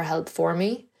ask for help for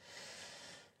me.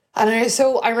 And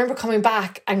so I remember coming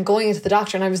back and going into the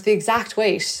doctor, and I was the exact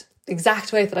weight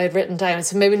that I had written down.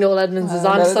 So maybe Noel Edmonds is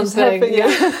on something.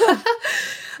 Yeah.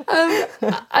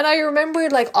 And I remember,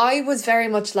 like, I was very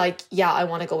much like, yeah, I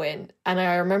want to go in. And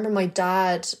I remember my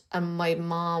dad and my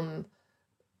mom,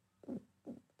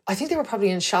 I think they were probably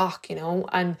in shock, you know.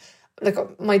 And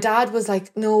like, my dad was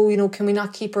like, no, you know, can we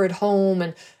not keep her at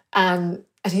home?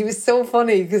 And he was so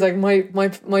funny because like my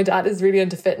dad is really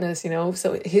into fitness, you know,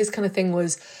 so his kind of thing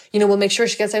was, you know, we'll make sure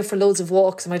she gets out for loads of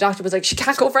walks. And my doctor was like, she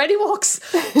can't go for any walks.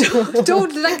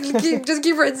 don't like just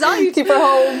keep her inside. Keep her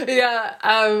home. Yeah.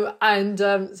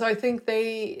 So I think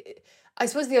I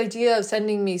suppose the idea of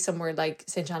sending me somewhere like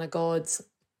St. John of God's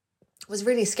was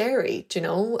really scary, you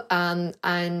know.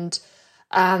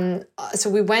 So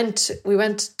we went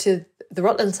to the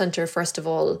Rutland Centre first of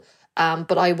all.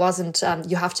 But I wasn't,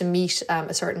 you have to meet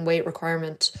a certain weight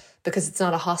requirement because it's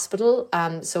not a hospital.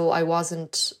 So I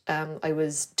wasn't, I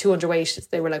was too underweight.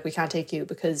 They were like, we can't take you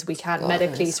because we can't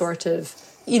medically sort of,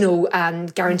 you know,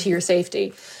 guarantee your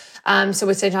safety. So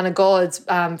with St. John of God's,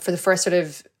 for the first sort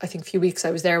of, I think, few weeks I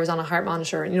was there, I was on a heart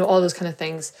monitor and, you know, all those kind of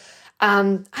things.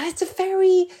 And it's a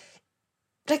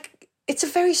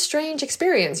very strange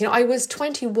experience. You know, I was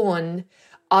 21,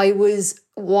 I was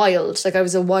wild, like I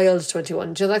was a wild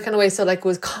 21, do you know that kind of way? So like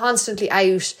was constantly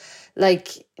out,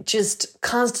 like just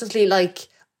constantly like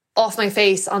off my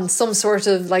face on some sort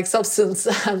of like substance,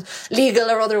 legal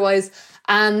or otherwise,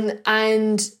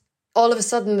 and all of a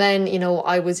sudden then, you know,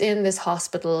 I was in this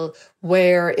hospital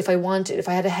where if I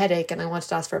had a headache and I wanted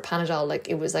to ask for a Panadol, like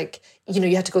it was like, you know,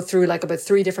 you had to go through like about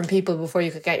 3 different people before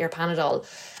you could get your Panadol.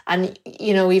 And,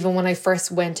 you know, even when I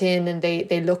first went in and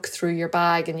they look through your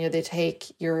bag and, you know, they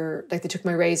took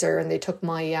my razor and they took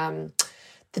my,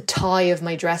 the tie of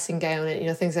my dressing gown and, you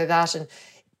know, things like that. And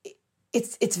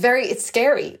it's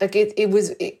scary. Like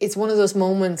it's one of those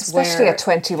moments especially where, at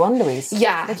 21, Louise.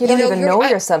 Yeah. Like you don't even know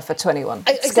yourself at 21.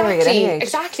 It's scary at any age.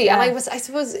 Exactly. Yeah. And I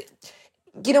suppose,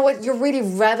 you know what, you're really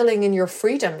reveling in your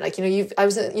freedom. Like, you know,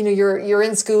 you're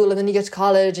in school and then you get to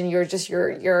college and you're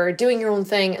doing your own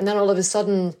thing. And then all of a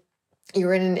sudden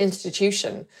you're in an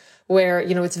institution where,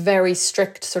 you know, it's very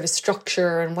strict sort of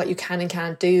structure and what you can and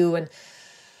can't do. And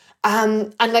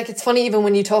like, it's funny even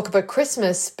when you talk about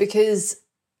Christmas because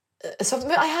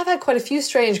I have had quite a few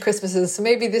strange Christmases, so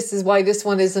maybe this is why this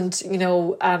one isn't, you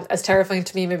know, as terrifying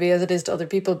to me maybe as it is to other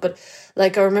people. But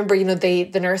like I remember, you know,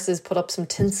 the nurses put up some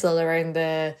tinsel around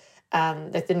the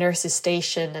like the nurses'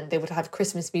 station, and they would have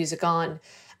Christmas music on,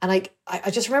 and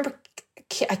I just remember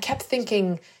I kept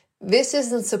thinking, this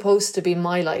isn't supposed to be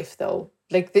my life though.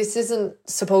 Like this isn't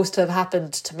supposed to have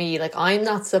happened to me. Like I'm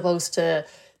not supposed to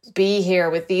be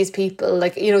here with these people.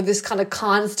 Like, you know, this kind of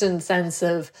constant sense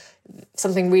of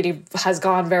something really has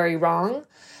gone very wrong.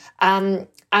 And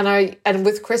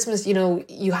with Christmas, you know,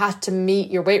 you had to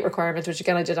meet your weight requirements, which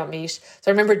again I did not meet. So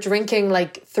I remember drinking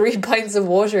like 3 pints of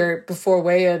water before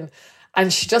weigh-in,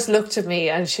 and she just looked at me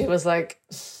and she was like,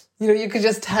 you know, you could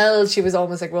just tell she was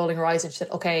almost like rolling her eyes, and she said,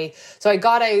 okay. So I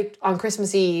got out on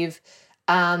Christmas Eve,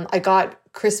 I got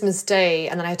Christmas Day,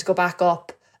 and then I had to go back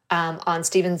up on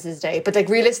Stephen's Day. But like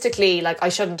realistically, like I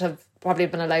shouldn't have probably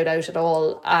been allowed out at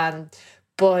all.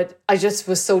 But I just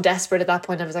was so desperate at that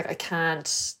point. I was like, I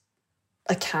can't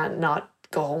not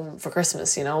go home for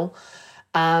Christmas, you know?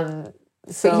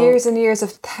 So but years and years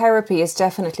of therapy is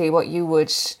definitely what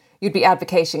you'd be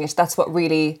advocating it. That's what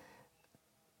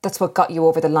got you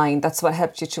over the line. That's what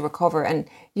helped you to recover. And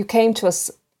you came to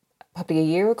us probably a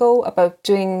year ago about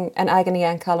doing an agony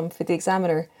aunt column for the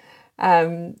Examiner.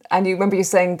 And you remember you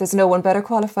saying there's no one better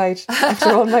qualified after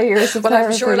all my years of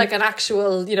therapy. I'm sure like an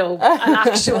actual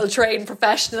trained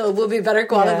professional will be better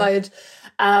qualified.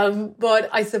 Yeah. But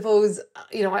I suppose,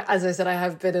 you know, as I said, I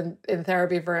have been in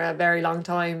therapy for a very long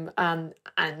time, and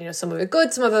you know, some of it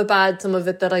good, some of it bad, some of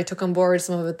it that I took on board,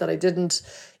 some of it that I didn't.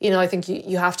 You know, I think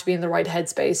you have to be in the right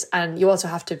headspace, and you also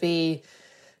have to be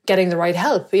getting the right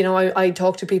help. You know, I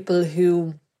talk to people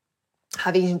who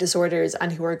have eating disorders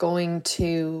and who are going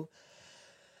to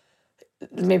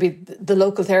maybe the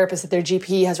local therapist that their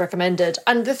GP has recommended.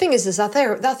 And the thing is that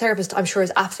that therapist, I'm sure,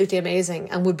 is absolutely amazing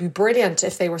and would be brilliant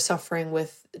if they were suffering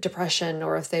with depression,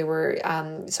 or if they were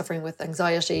suffering with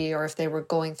anxiety, or if they were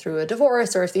going through a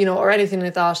divorce, or if, you know, or anything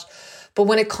like that. But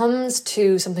when it comes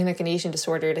to something like an eating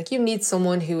disorder, like, you need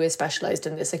someone who is specialised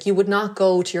in this. Like, you would not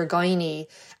go to your gynae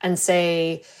and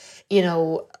say, you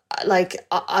know, like,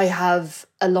 I have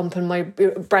a lump in my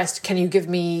breast. Can you give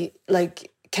me,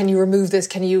 like, can you remove this?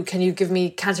 Can you give me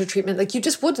cancer treatment? Like, you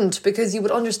just wouldn't, because you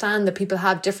would understand that people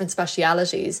have different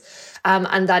specialities,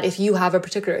 and that if you have a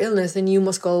particular illness, then you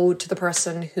must go to the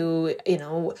person who, you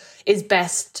know, is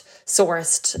best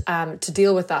sourced to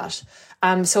deal with that.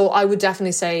 So I would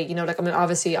definitely say, you know, like, I mean,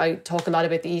 obviously I talk a lot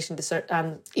about the eating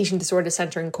disorder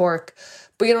centre in Cork,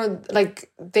 but, you know, like,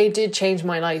 they did change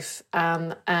my life.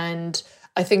 And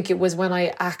I think it was when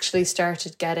I actually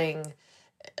started getting,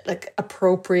 like,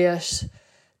 appropriate,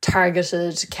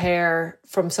 targeted care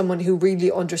from someone who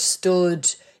really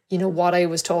understood, you know, what I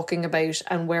was talking about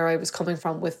and where I was coming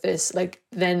from with this. Like,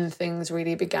 then things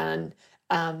really began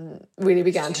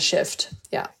to shift.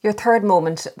 Yeah. Your third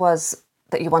moment was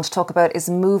that you want to talk about is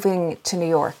moving to New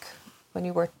York when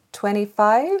you were 25?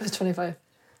 I was 25.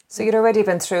 So you'd already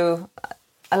been through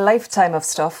a lifetime of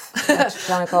stuff that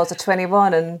Johnny calls at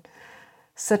 21, and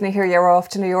suddenly here you're off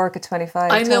to New York at 25.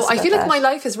 I know. I feel like my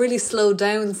life has really slowed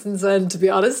down since then, to be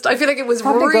honest. I feel like it was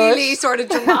probably really sort of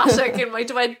dramatic in my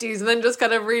 20s, and then just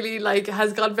kind of really, like,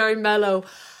 has got very mellow.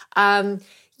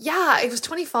 Yeah, it was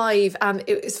 25.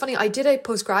 It's funny, I did a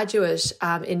postgraduate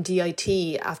in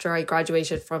DIT after I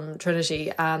graduated from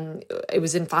Trinity. It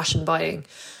was in fashion buying.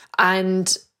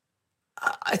 And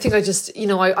I think I just, you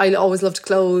know, I always loved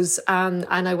clothes, and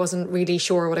I wasn't really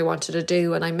sure what I wanted to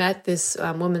do. And I met this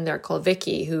woman there called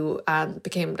Vicky, who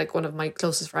became, like, one of my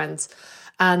closest friends.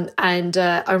 And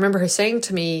I remember her saying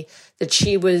to me that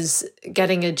she was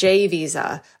getting a J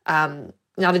visa,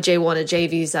 not a J1, a J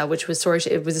visa, which was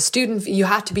it was a student, you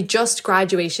had to be just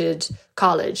graduated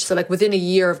college. So, like, within a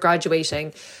year of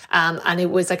graduating. And it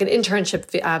was like an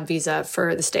internship visa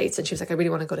for the States. And she was like, I really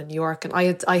want to go to New York. And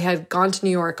I had gone to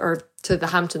New York, or to the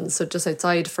Hamptons, so just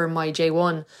outside, for my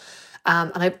J1.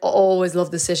 And I've always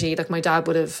loved the city. Like, my dad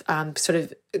would have sort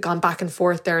of gone back and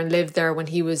forth there and lived there when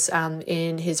he was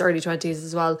in his early 20s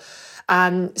as well.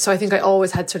 So I think I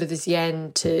always had sort of this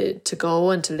yen to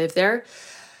go and to live there.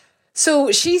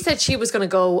 So she said she was going to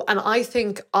go, and I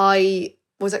think I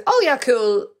was like, oh yeah,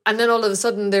 cool. And then all of a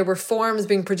sudden there were forms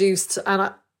being produced,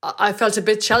 and I felt a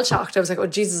bit shell shocked. I was like, oh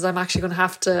Jesus, I'm actually going to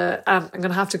have to, I'm going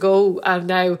to have to go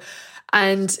now.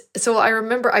 And so I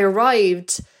remember I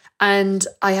arrived and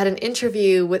I had an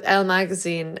interview with Elle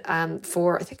magazine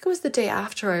for, I think it was the day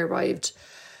after I arrived.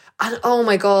 And oh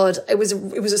my God, it was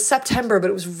a September, but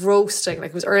it was roasting.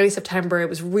 Like, it was early September. It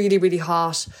was really, really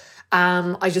hot.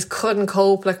 I just couldn't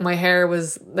cope. Like, my hair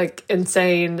was, like,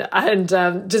 insane, and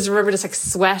just remember just, like,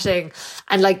 sweating,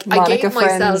 and, like, Monica, I gave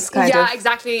myself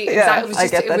exactly. It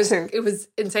was just, it was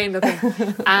insane looking.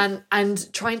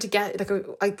 and trying to get,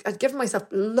 like, I'd given myself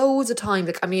loads of time,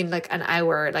 like, I mean, like, an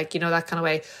hour, like, you know, that kind of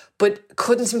way, but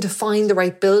couldn't seem to find the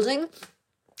right building.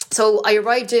 So I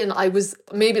arrived in, I was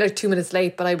maybe like 2 minutes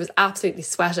late, but I was absolutely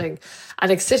sweating, and,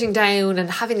 like, sitting down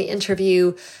and having the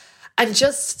interview. And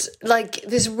just, like,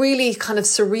 this really kind of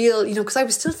surreal, you know, because I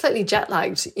was still slightly jet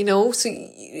lagged, you know, so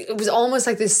it was almost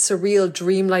like this surreal,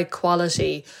 dreamlike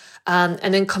quality.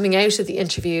 And then coming out of the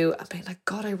interview and being like,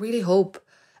 God, I really hope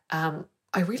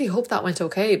that went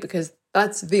okay, because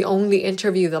that's the only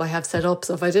interview that I have set up.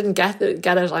 So if I didn't get it,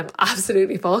 I'm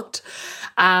absolutely fucked.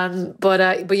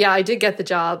 But yeah, I did get the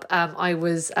job. I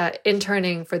was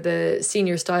interning for the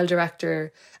senior style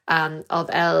director of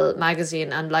Elle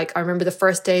magazine, and, like, I remember the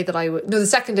second day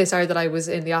that I was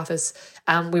in the office,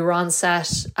 we were on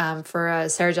set for a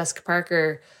Sarah Jessica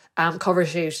Parker cover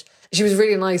shoot. She was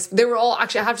really nice. They were all,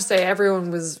 actually, I have to say,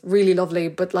 everyone was really lovely,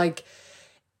 but, like,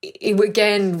 it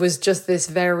again was just this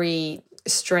very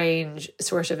strange,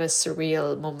 sort of a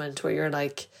surreal moment where you're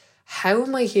like, how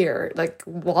am I here? Like,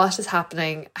 what is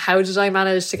happening? How did I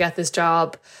manage to get this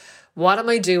job? What am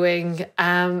I doing?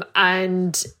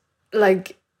 And,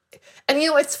 like, and, you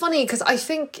know, it's funny because I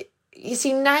think, you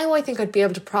see, now I think I'd be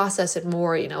able to process it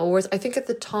more, you know, whereas I think at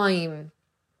the time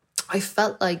I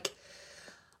felt like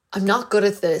I'm not good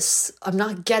at this. I'm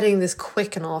not getting this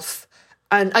quick enough.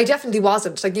 And I definitely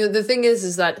wasn't. Like, you know, the thing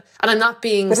is that, and I'm not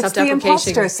being self-deprecating. It's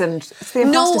the imposter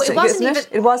no, it wasn't even.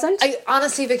 It wasn't?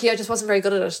 Honestly, Vicky, I just wasn't very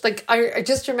good at it. Like, I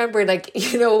just remember, like,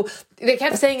 you know, they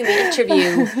kept saying in the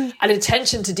interview, and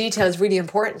attention to detail is really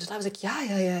important. And I was like,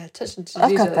 yeah, attention to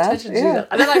detail.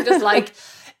 And then I'm just like,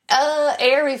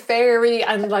 airy fairy,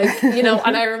 and like, you know,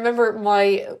 and I remember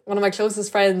one of my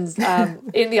closest friends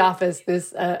in the office,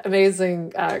 this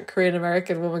amazing Korean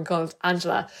American woman called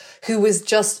Angela, who was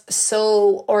just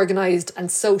so organized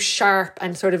and so sharp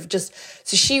and sort of just,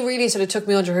 so she really sort of took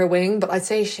me under her wing. But I'd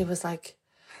say she was like,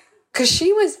 because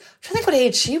she was, I'm trying to think what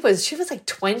age she was like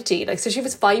 20, like, so she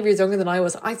was 5 years younger than I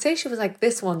was. I'd say she was like,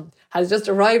 this one has just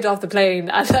arrived off the plane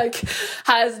and like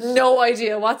has no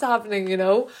idea what's happening, you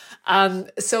know.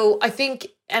 So I think,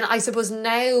 and I suppose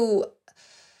now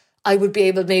I would be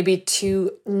able maybe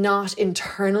to not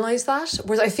internalize that,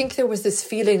 whereas I think there was this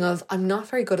feeling of, I'm not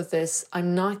very good at this,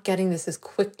 I'm not getting this as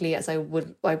quickly as I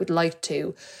would like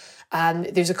to.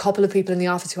 There's a couple of people in the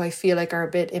office who I feel like are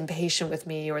a bit impatient with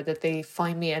me, or that they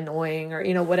find me annoying, or,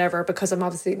 you know, whatever, because I'm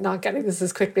obviously not getting this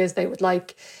as quickly as they would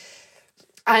like.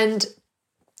 And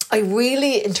I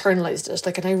really internalized it,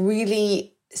 like, and I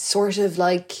really sort of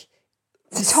like...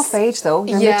 It's a tough age though,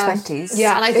 your mid-20s.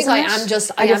 Yeah, and I think I am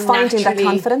just... I am finding that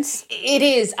confidence? It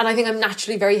is, and I think I'm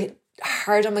naturally very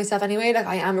hard on myself anyway. Like,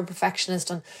 I am a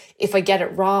perfectionist, and if I get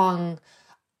it wrong,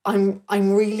 I'm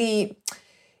really...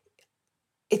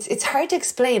 It's hard to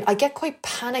explain. I get quite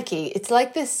panicky. It's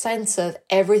like this sense of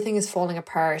everything is falling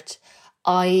apart.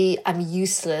 I am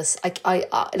useless. I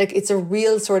like, it's a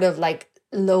real sort of like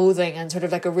loathing and sort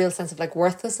of like a real sense of like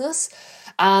worthlessness.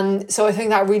 So I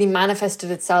think that really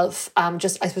manifested itself.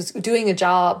 Just, I was doing a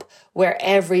job where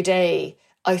every day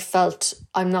I felt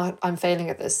I'm failing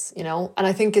at this, you know. And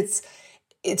I think it's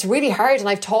really hard. And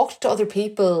I've talked to other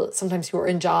people sometimes who are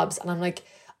in jobs, and I'm like,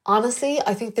 honestly,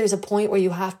 I think there's a point where you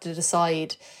have to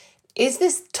decide, is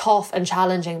this tough and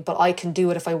challenging, but I can do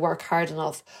it if I work hard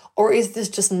enough? Or is this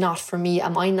just not for me?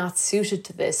 Am I not suited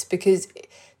to this? Because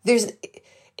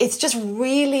it's just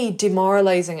really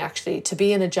demoralizing, actually, to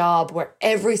be in a job where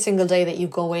every single day that you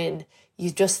go in, you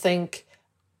just think,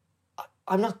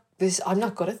 I'm not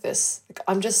good at this. Like,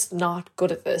 I'm just not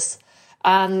good at this.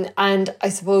 And I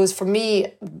suppose for me,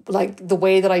 like, the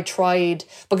way that I tried,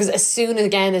 because as soon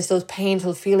again as those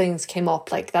painful feelings came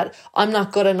up, like that, I'm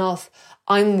not good enough,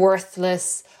 I'm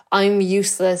worthless, I'm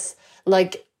useless,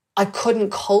 like, I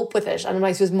couldn't cope with it. And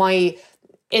I suppose my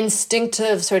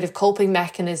instinctive sort of coping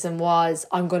mechanism was,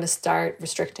 I'm going to start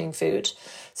restricting food.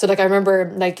 So like, I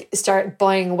remember like start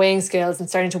buying weighing scales and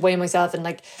starting to weigh myself, and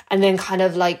like, and then kind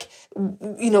of like,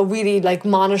 you know, really like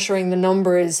monitoring the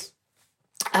numbers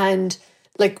and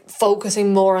like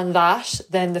focusing more on that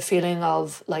than the feeling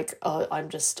of like, oh,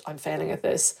 I'm failing at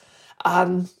this.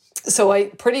 So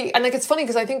and like, it's funny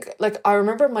because I think like, I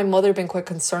remember my mother being quite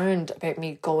concerned about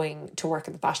me going to work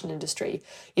in the fashion industry.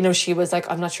 You know, she was like,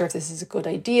 I'm not sure if this is a good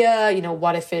idea. You know,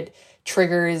 what if it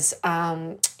triggers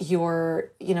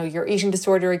your eating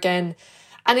disorder again?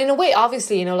 And in a way,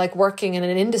 obviously, you know, like working in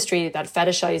an industry that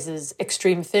fetishizes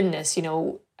extreme thinness, you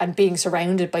know, and being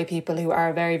surrounded by people who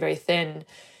are very, very thin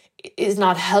is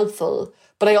not helpful.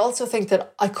 But I also think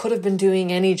that I could have been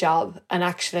doing any job, and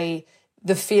actually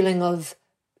the feeling of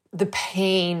the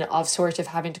pain of sort of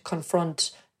having to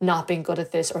confront not being good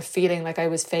at this or feeling like I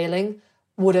was failing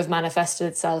would have manifested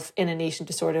itself in an eating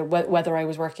disorder, whether I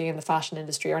was working in the fashion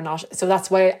industry or not. So that's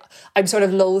why I'm sort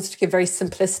of loath to give very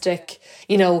simplistic,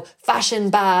 you know, fashion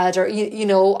bad, or, you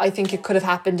know, I think it could have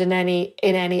happened in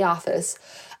any office.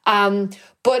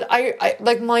 But I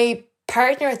like my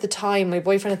partner at the time, my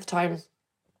boyfriend at the time,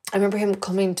 I remember him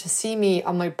coming to see me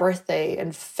on my birthday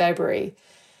in February.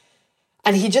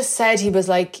 And he just said, he was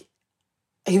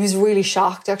really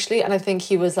shocked actually. And I think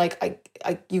he was like,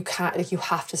 you can't, like, you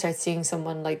have to start seeing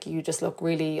someone, like, you just look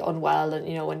really unwell. And,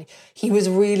 you know, and he was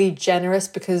really generous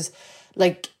because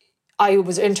like I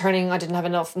was interning, I didn't have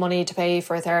enough money to pay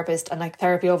for a therapist, and like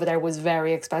therapy over there was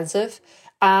very expensive.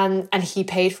 And he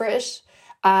paid for it.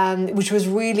 Which was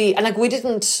really, and like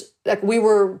we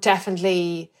were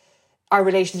definitely, our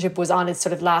relationship was on its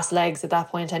sort of last legs at that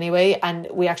point anyway, and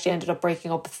we actually ended up breaking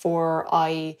up before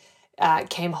I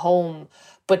came home.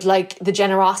 But like the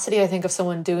generosity, I think, of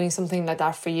someone doing something like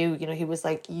that for you, you know, he was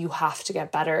like, you have to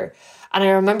get better. And I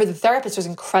remember the therapist was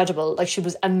incredible, like she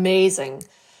was amazing.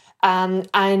 And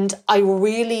I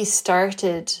really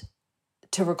started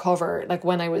to recover like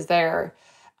when I was there.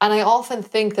 And I often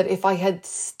think that if I had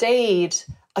stayed,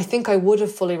 I think I would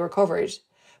have fully recovered.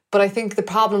 But I think the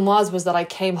problem was that I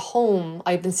came home.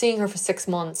 I'd been seeing her for 6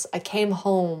 months. I came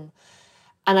home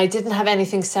and I didn't have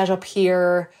anything set up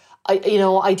here.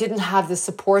 I didn't have the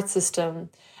support system.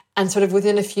 And sort of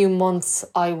within a few months,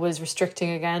 I was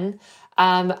restricting again.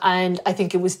 And I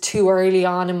think it was too early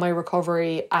on in my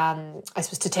recovery, I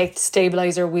suppose, to take the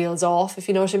stabilizer wheels off, if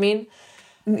you know what I mean.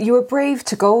 You were brave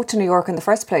to go to New York in the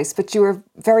first place, but you were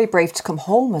very brave to come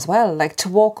home as well, like to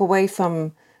walk away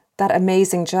from that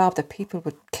amazing job that people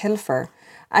would kill for.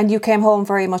 And you came home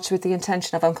very much with the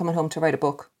intention of, I'm coming home to write a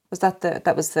book. Was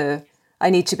that was the, I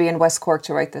need to be in West Cork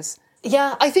to write this?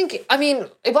 Yeah, I mean,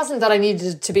 it wasn't that I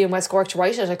needed to be in West Cork to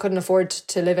write it. I couldn't afford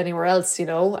to live anywhere else, you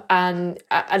know. And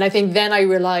I think then I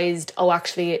realised, oh,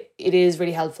 actually, it is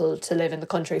really helpful to live in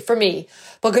the country for me.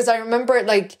 Because I remember,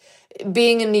 like,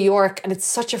 being in New York, and it's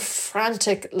such a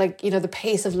frantic, like, you know, the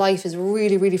pace of life is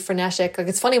really, really frenetic. Like,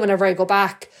 it's funny whenever I go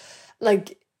back,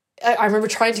 like, I remember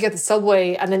trying to get the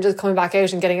subway and then just coming back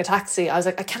out and getting a taxi. I was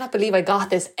like, I cannot believe I got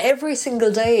this every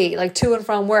single day, like to and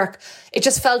from work. It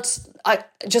just felt, I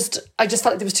just felt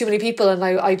like there was too many people and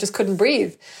I just couldn't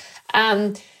breathe.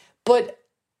 But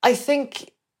I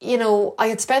think, you know, I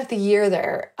had spent the year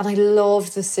there and I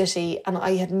loved the city and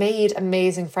I had made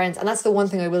amazing friends. And that's the one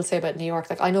thing I will say about New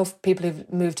York. Like, I know people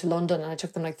who've moved to London and it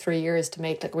took them like 3 years to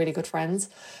make like really good friends.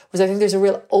 Was I think there's a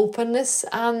real openness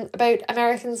about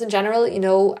Americans in general, you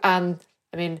know. I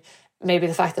mean, maybe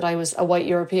the fact that I was a white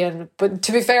European, but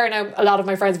to be fair, now a lot of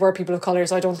my friends were people of colour,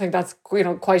 so I don't think that's, you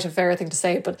know, quite a fair thing to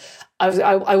say. But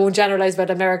I won't generalise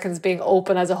about Americans being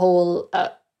open as a whole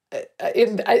at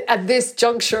this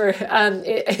juncture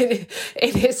in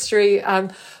history,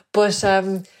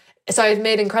 so I had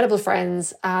made incredible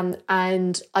friends,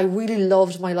 and I really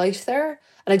loved my life there,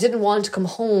 and I didn't want to come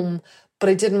home, but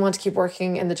I didn't want to keep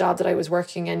working in the job that I was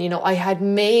working in. You know, I had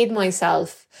made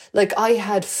myself, like, I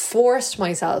had forced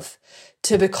myself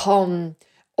to become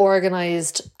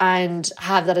organised and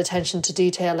have that attention to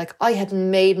detail. Like, I had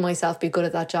made myself be good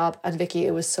at that job, and Vicky,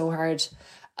 it was so hard.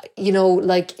 You know,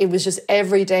 like, it was just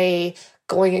every day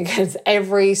going against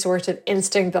every sort of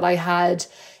instinct that I had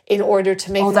in order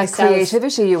to make myself... that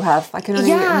creativity you have. I can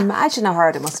only imagine how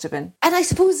hard it must have been. And I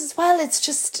suppose as well, it's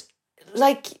just,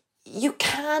 like, you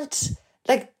can't...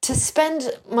 Like, to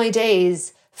spend my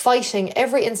days fighting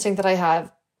every instinct that I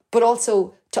have, but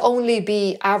also to only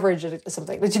be average at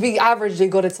something, like to be averagely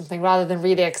good at something rather than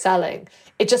really excelling.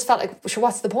 It just felt like, sure,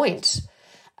 what's the point?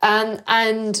 And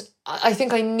I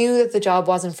think I knew that the job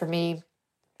wasn't for me,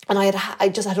 and I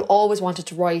just had always wanted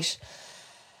to write.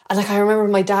 And like, I remember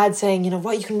my dad saying, you know,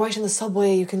 what, you can write in the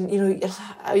subway, you can, you know,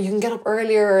 you can get up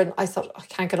earlier. And I thought, I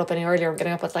can't get up any earlier. I'm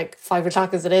getting up at like 5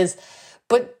 o'clock as it is.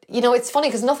 But, you know, it's funny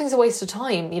because nothing's a waste of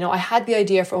time. You know, I had the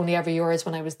idea for Only Ever Yours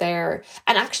when I was there.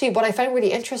 And actually what I found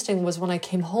really interesting was when I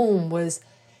came home was,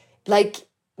 like,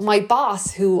 my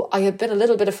boss, who I had been a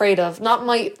little bit afraid of,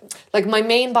 my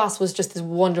main boss was just this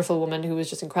wonderful woman who was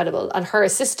just incredible. And her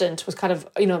assistant was kind of,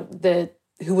 you know,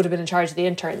 who would have been in charge of the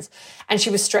interns. And she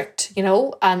was strict, you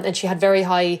know, and she had very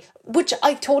high, which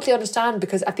I totally understand,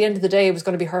 because at the end of the day, it was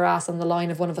going to be her ass on the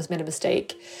line if one of us made a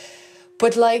mistake.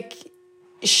 But like,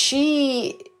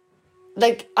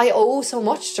 I owe so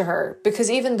much to her, because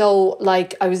even though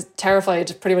like I was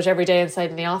terrified pretty much every day inside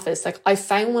in the office, like I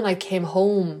found when I came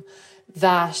home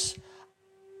that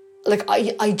like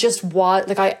I just was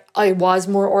like I was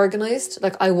more organized,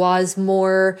 like I was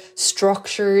more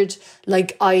structured,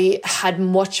 like I had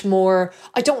much more,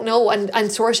 I don't know,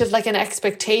 and sort of like an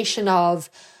expectation of,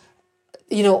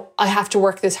 you know, I have to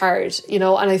work this hard, you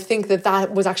know. And I think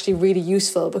that was actually really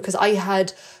useful, because I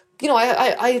had, you know,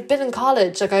 I had been in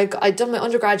college, like I'd done my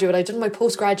undergraduate, I'd done my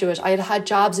postgraduate, I had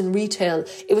jobs in retail.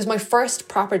 It was my first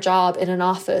proper job in an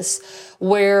office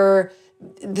where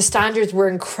the standards were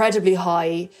incredibly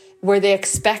high, where they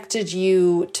expected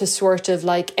you to sort of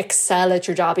like excel at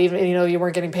your job, even, you know, you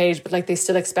weren't getting paid, but like they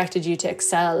still expected you to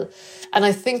excel. And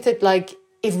I think that like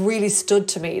it really stood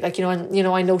to me, like, you know, and, you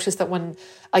know, I noticed that when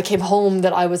I came home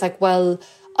that I was like, well,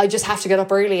 I just have to get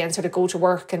up early and sort of go to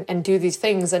work and do these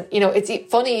things. And, you know, it's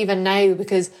funny even now,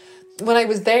 because when I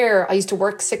was there, I used to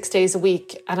work 6 days a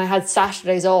week and I had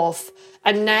Saturdays off.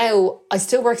 And now I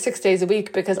still work 6 days a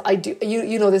week, because I do,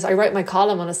 you know this, I write my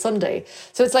column on a Sunday.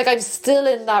 So it's like I'm still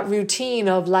in that routine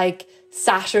of like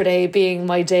Saturday being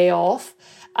my day off.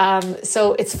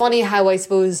 So it's funny how I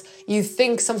suppose you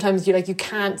think sometimes you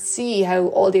can't see how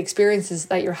all the experiences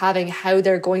that you're having, how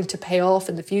they're going to pay off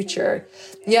in the future.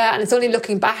 Yeah, and it's only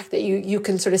looking back that you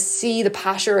can sort of see the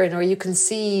pattern, or you can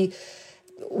see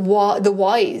the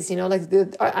whys, you know,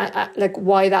 like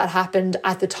why that happened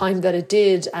at the time that it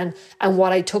did, and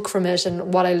what I took from it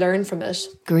and what I learned from it.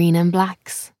 Green and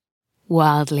Blacks.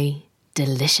 Wildly,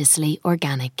 deliciously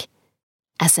organic.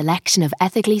 A selection of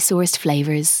ethically sourced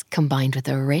flavours combined with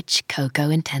a rich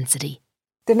cocoa intensity.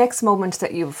 The next moment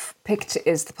that you've picked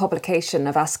is the publication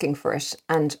of Asking for It,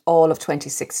 and all of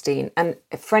 2016. And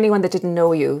for anyone that didn't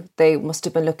know you, they must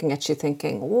have been looking at you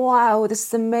thinking, wow, this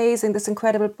is amazing, this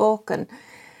incredible book. And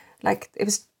like, it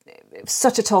was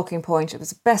such a talking point. It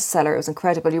was a bestseller. It was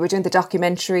incredible. You were doing the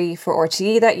documentary for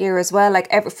RTE that year as well.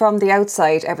 Like, from the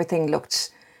outside, everything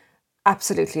looked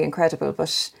absolutely incredible,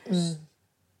 but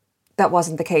that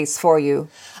wasn't the case for you.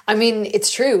 I mean,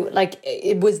 it's true. Like,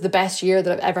 it was the best year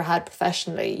that I've ever had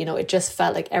professionally. You know, it just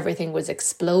felt like everything was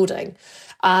exploding.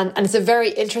 And it's a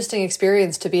very interesting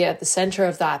experience to be at the centre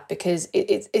of that, because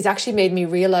it's actually made me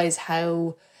realise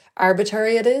how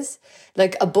arbitrary it is.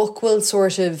 Like, a book will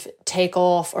sort of take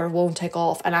off or won't take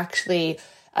off, and actually,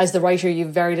 as the writer, you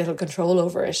have very little control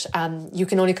over it. You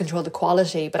can only control the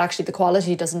quality, but actually the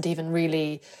quality doesn't even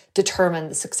really determine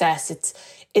the success.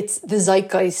 It's the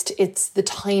zeitgeist, it's the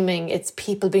timing, it's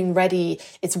people being ready,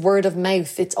 it's word of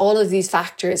mouth, it's all of these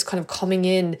factors kind of coming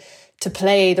in to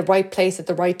play, the right place at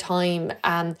the right time.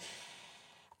 And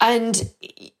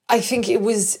I think it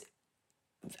was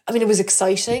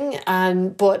exciting,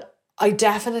 but I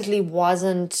definitely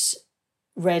wasn't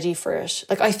ready for it.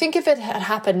 Like, I think if it had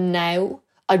happened now,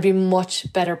 I'd be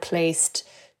much better placed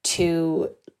to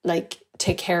like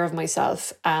take care of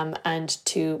myself and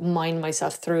to mind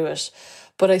myself through it.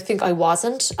 But I think I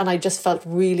wasn't, and I just felt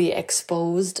really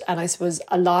exposed. And I suppose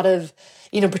a lot of,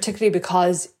 particularly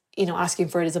because, Asking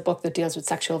for It is a book that deals with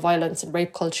sexual violence and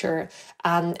rape culture,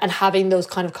 and having those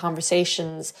kind of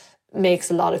conversations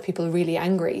makes a lot of people really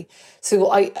angry.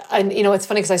 So it's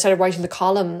funny because I started writing the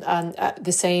column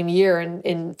the same year,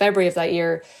 in February of that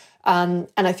year. And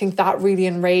I think that really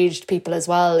enraged people as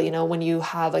well. When you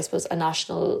have, I suppose, a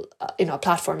national, a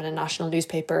platform in a national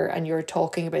newspaper, and you're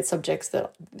talking about subjects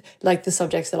that, like the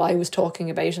subjects that I was talking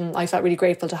about, and I felt really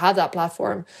grateful to have that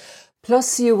platform.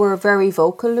 Plus, you were very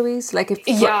vocal, Louise. Like,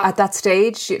 at that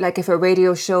stage, like if a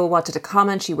radio show wanted to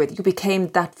comment, you became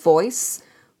that voice,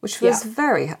 which was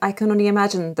I can only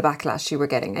imagine the backlash you were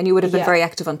getting. And you would have been very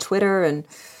active on Twitter and...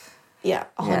 Yeah,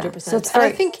 100%. So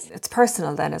I think it's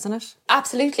personal then, isn't it?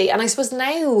 Absolutely. And I suppose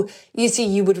now,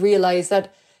 you would realise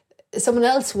that someone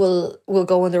else will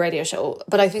go on the radio show.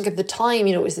 But I think at the time,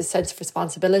 it was this sense of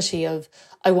responsibility of,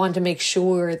 I want to make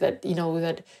sure that,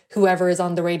 that whoever is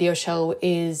on the radio show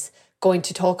is going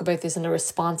to talk about this in a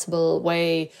responsible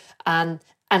way. And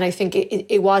I think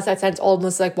it was that sense,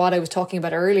 almost like what I was talking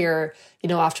about earlier,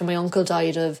 after my uncle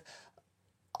died, of,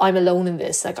 I'm alone in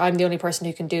this. Like, I'm the only person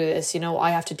who can do this.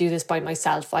 I have to do this by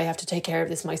myself. I have to take care of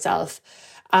this myself.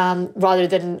 Rather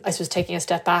than, I suppose, taking a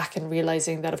step back and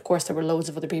realising that, of course, there were loads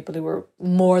of other people who were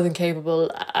more than capable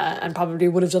and probably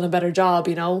would have done a better job,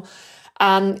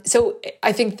 So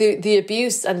I think the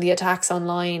abuse and the attacks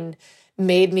online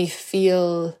made me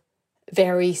feel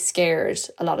very scared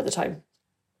a lot of the time.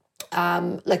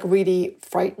 Like, really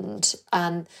frightened.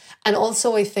 And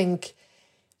also, I think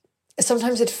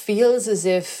sometimes it feels as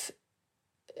if,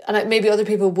 and maybe other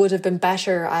people would have been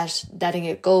better at letting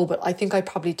it go, but I think I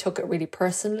probably took it really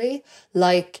personally.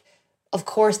 Like, of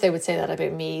course they would say that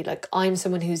about me. Like, I'm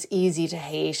someone who's easy to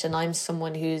hate, and I'm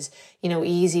someone who's,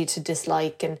 easy to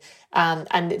dislike, and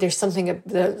there's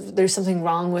something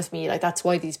wrong with me. Like, that's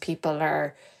why these people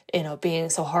are, being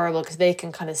so horrible, because they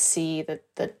can kind of see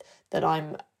that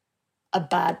I'm a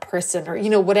bad person, or,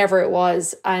 whatever it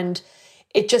was. And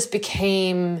it just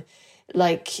became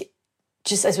like,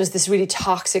 just, I suppose, this really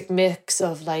toxic mix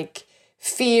of like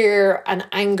fear and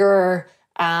anger,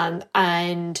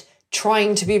 and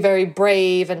trying to be very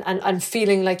brave, and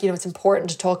feeling like, it's important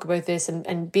to talk about this,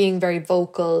 and being very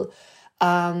vocal.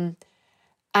 And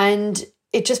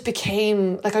it just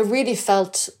became like, I really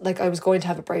felt like I was going to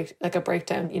have a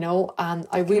breakdown, and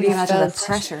I really felt that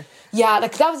pressure. Yeah,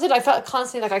 like that was it. I felt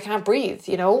constantly like I can't breathe,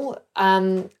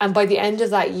 and by the end of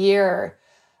that year,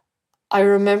 I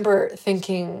remember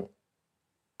thinking,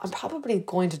 I'm probably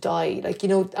going to die. Like,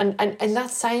 and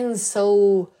that sounds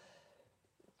so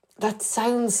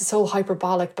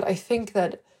hyperbolic, but I think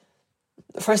that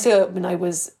firstly, when I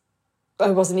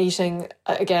wasn't eating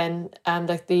again, and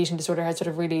like the eating disorder had sort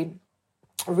of really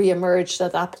re-emerged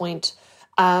at that point,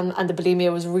 and the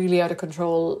bulimia was really out of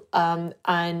control,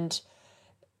 and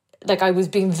like I was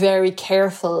being very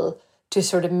careful to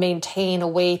sort of maintain a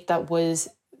weight that was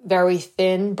very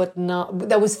thin, but not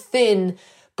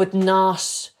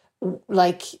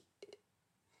like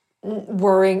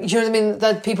worrying, you know what I mean,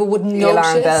 that people wouldn't notice.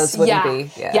 Alarm bells wouldn't be.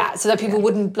 Yeah, so that people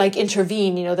wouldn't like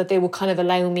intervene, that they would kind of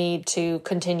allow me to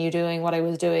continue doing what I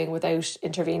was doing without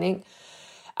intervening.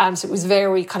 So it was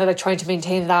very kind of like trying to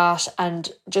maintain that. And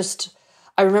just,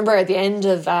 I remember at the end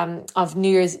of New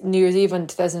Year's Eve in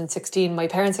 2016, my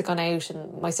parents had gone out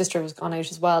and my sister was gone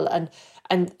out as well, and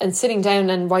sitting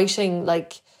down and writing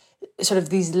like sort of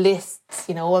these lists,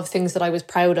 of things that I was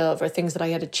proud of or things that I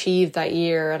had achieved that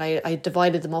year. And I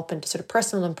divided them up into sort of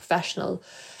personal and professional.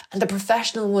 And the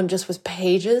professional one just was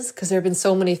pages, because there had been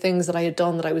so many things that I had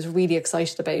done that I was really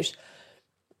excited about.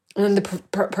 And then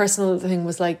the personal thing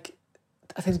was like,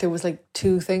 I think there was like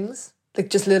 2 things. like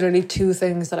just literally 2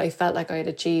 things that I felt like I had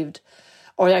achieved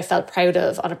or that I felt proud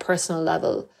of on a personal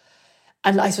level.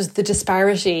 And I suppose the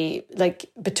disparity like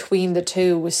between the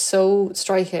two was so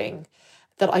striking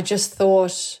that I just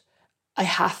thought I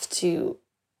have to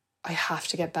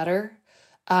get better.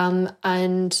 And,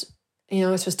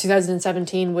 I suppose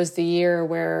 2017 was the year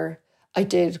where I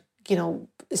did,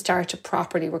 start to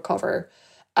properly recover.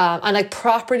 And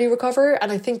properly recover.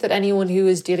 And I think that anyone who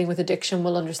is dealing with addiction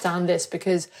will understand this,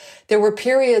 because there were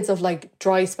periods of like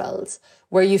dry spells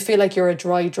where you feel like you're a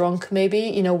dry drunk,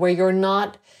 maybe, where you're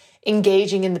not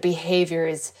engaging in the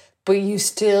behaviors, but you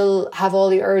still have all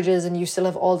the urges and you still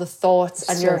have all the thoughts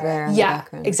and you're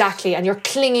exactly, and you're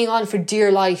clinging on for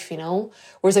dear life,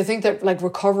 whereas I think that like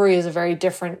recovery is a very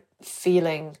different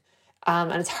feeling,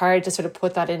 and it's hard to sort of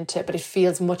put that into it, but it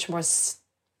feels much more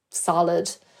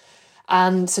solid.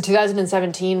 So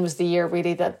 2017 was the year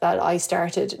really that I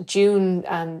started. June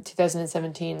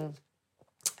 2017,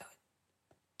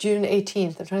 June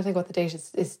 18th. I'm trying to think what the date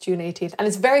is. It's June 18th. And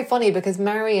it's very funny because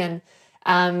Marion,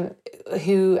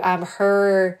 who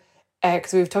her,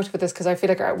 because we've talked about this, because I feel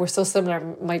like we're so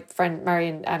similar, my friend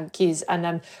Marion Keys,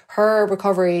 and her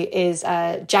recovery is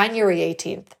January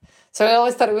 18th. So I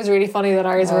always thought it was really funny that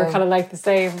ours were kind of like the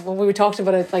same. When we talked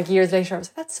about it like years later, I was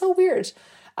like, that's so weird.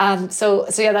 So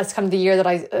yeah, that's kind of the year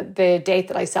that the date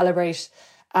that I celebrate.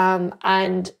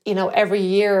 And, every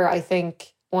year I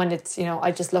think when it's,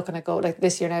 I just look and I go, like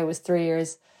this year now was 3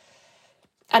 years.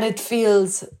 And it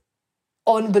feels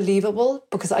unbelievable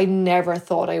because I never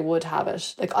thought I would have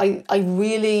it. Like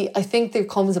I think there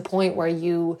comes a point where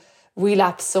you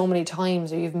relapse so many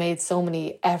times or you've made so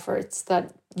many efforts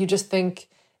that you just think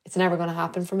it's never going to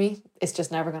happen for me. It's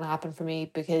just never going to happen for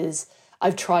me because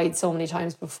I've tried so many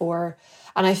times before.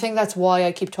 And I think that's why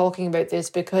I keep talking about this,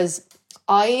 because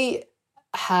I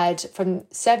had from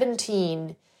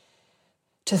 17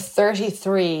 to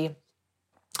 33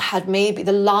 had maybe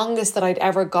the longest that I'd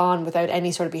ever gone without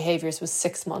any sort of behaviours was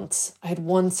 6 months. I had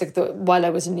while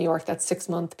I was in New York, that 6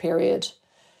 month period.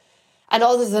 And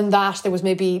other than that, there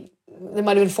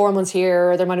might have been 4 months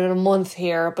here, or there might have been a month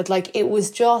here, but like it was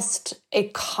just a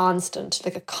constant,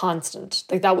 like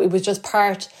that. It was just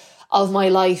part of my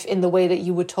life in the way that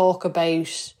you would talk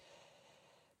about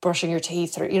brushing your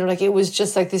teeth, or, it was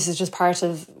just like, this is just part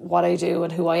of what I do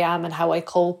and who I am and how I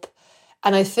cope.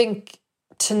 And I think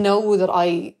to know that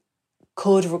I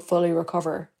could fully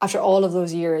recover after all of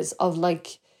those years of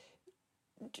like,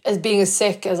 as being as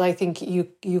sick as I think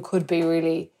you could be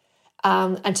really,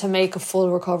 and to make a full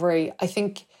recovery, I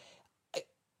think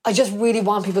I just really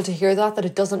want people to hear that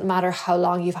it doesn't matter how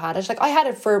long you've had it. Like I had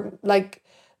it for like,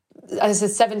 as I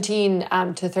said, 17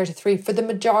 to 33 for the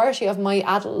majority of my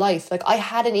adult life. Like I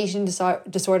had an eating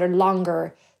disorder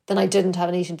longer than I didn't have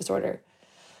an eating disorder.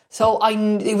 So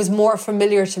it was more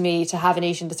familiar to me to have an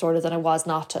eating disorder than it was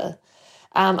not to.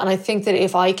 And I think that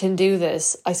if I can do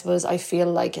this, I suppose I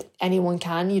feel like anyone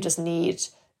can. You just need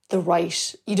the right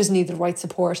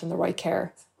support and the right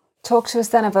care. Talk to us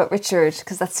then about Richard,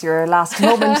 because that's your last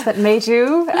moment that made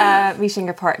you meeting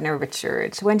your partner,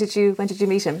 Richard. When did you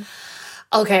meet him?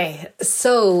 Okay,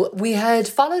 so we had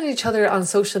followed each other on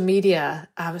social media.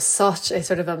 Such a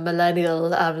sort of a millennial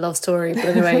love story. But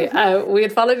anyway, we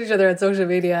had followed each other on social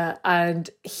media, and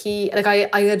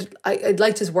I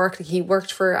liked his work. He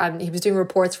worked for he was doing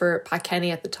reports for Pat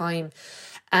Kenny at the time,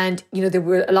 and there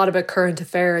were a lot about current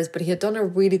affairs. But he had done a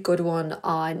really good one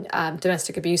on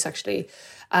domestic abuse, actually,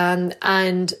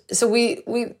 and so we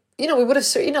would have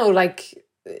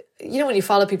when you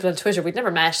follow people on Twitter, we'd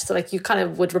never met, so like you kind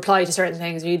of would reply to certain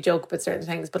things, you'd joke about certain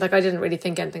things, but like I didn't really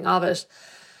think anything of it.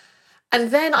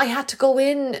 And then I had to go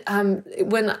in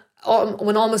when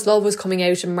Almost Love was coming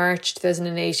out in March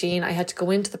 2018. I had to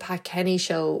go into the Pat Kenny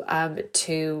show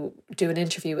to do an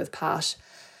interview with Pat,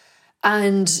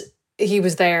 and he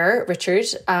was there, Richard,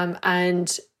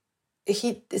 and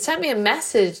he sent me a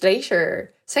message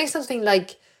later saying something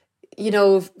like,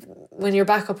 when you're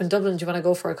back up in Dublin, do you want to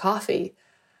go for a coffee?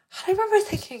 And I remember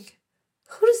thinking,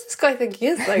 who does this guy think he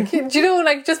is?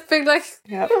 Like, just being like,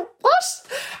 what?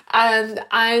 And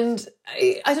I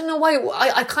don't know why.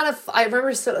 I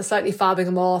remember slightly fobbing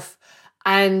him off,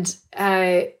 and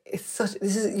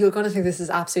you're going to think this is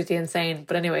absolutely insane,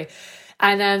 but anyway.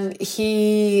 And then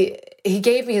he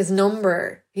gave me his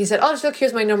number. He said, "Oh, look,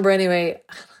 here's my number anyway."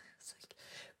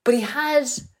 But he had.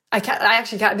 I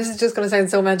actually can't. This is just going to sound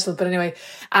so mental, but anyway,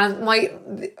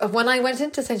 when I went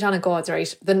into St. John of God's,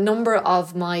 right, the number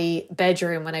of my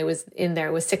bedroom when I was in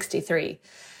there was 63,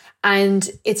 and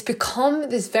it's become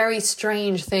this very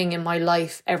strange thing in my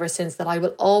life ever since, that I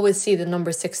will always see the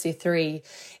number 63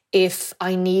 if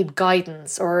I need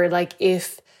guidance, or like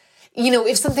if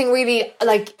if something really,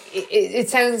 like, it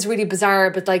sounds really bizarre,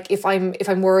 but like if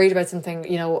I'm worried about something,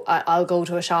 I'll go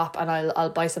to a shop and I'll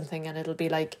buy something and it'll be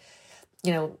like,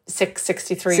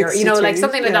 663 or, like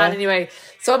something like that anyway.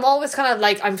 So I'm always kind of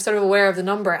like, I'm sort of aware of the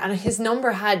number, and his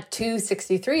number had 2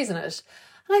 63s in it.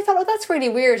 And I thought, that's really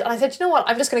weird. And I said, you know what?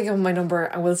 I'm just going to give him my number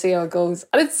and we'll see how it goes.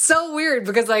 And it's so weird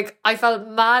because, like, I felt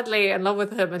madly in love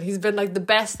with him and he's been, like, the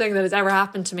best thing that has ever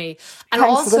happened to me. And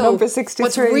Thanks also, for the number 63.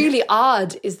 What's really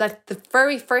odd is that the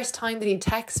very first time that he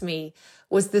texted me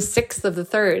was the 6th of the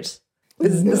 3rd. The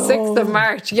 6th of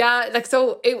March. Yeah, like,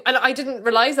 so, and I didn't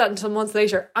realise that until months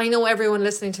later. I know everyone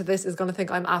listening to this is going to think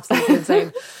I'm absolutely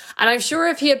insane. And I'm sure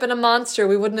if he had been a monster,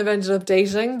 we wouldn't have ended up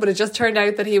dating. But it just turned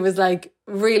out that he was, like,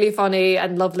 really funny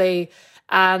and lovely.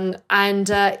 And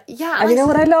you know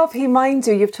what I love? He minds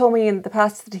you. You've told me in the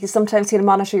past that he'll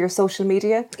monitor your social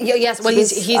media. Yeah, yes. Well,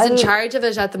 he's in charge of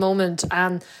it at the moment.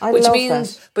 Which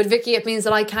means, that. But Vicky, it means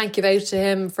that I can't give out to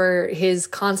him for his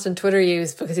constant Twitter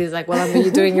use because he's like, well,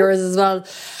 I'm doing yours as well.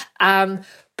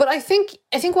 But I think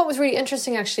what was really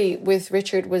interesting actually with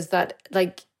Richard was that,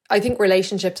 like, I think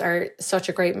relationships are such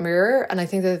a great mirror, and I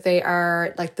think that they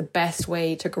are, like, the best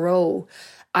way to grow.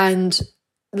 And,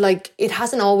 like, it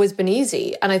hasn't always been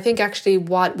easy. And I think actually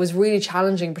what was really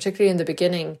challenging, particularly in the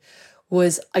beginning,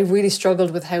 was I really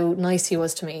struggled with how nice he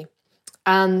was to me.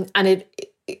 And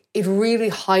it really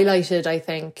highlighted, I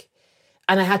think,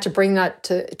 and I had to bring that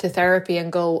to therapy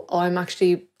and go,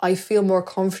 I feel more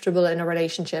comfortable in a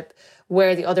relationship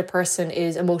where the other person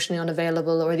is emotionally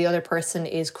unavailable, or the other person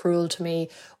is cruel to me,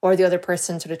 or the other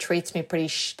person sort of treats me pretty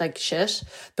like shit.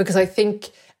 Because I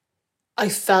think I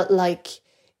felt like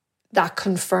that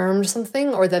confirmed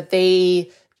something, or that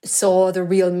they saw the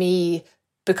real me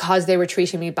because they were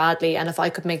treating me badly. And if I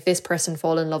could make this person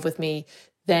fall in love with me,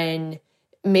 then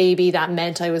maybe that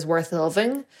meant I was worth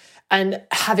loving. And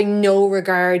having no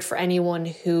regard for anyone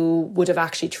who would have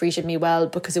actually treated me well,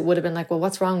 because it would have been like, well,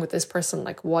 what's wrong with this person?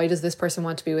 Like, why does this person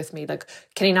want to be with me? Like,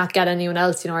 can he not get anyone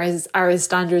else? Are his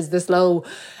standards this low?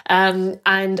 And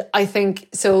I think,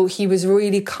 so he was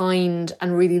really kind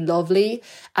and really lovely.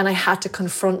 And I had to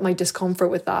confront my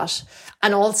discomfort with that.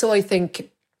 And also, I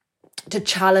think, to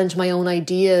challenge my own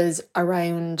ideas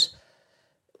around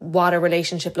what a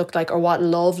relationship looked like or what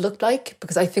love looked like,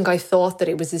 because I think I thought that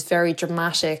it was this very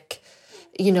dramatic,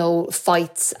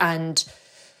 fights and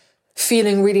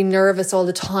feeling really nervous all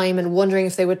the time and wondering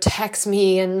if they would text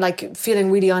me, and like feeling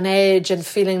really on edge and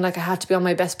feeling like I had to be on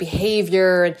my best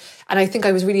behaviour. And I think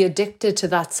I was really addicted to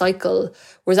that cycle.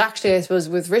 Whereas actually, I suppose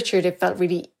with Richard, it felt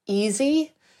really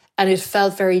easy and it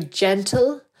felt very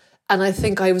gentle. And I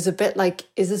think I was a bit like,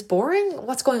 is this boring?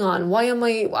 What's going on? Why am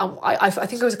I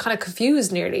think I was kind of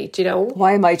confused nearly,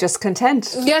 Why am I just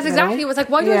content? Yes, exactly. It was like,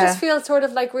 why do I just feel sort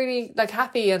of like really like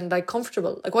happy and like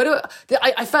comfortable? Like, why do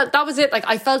I felt that was it. Like,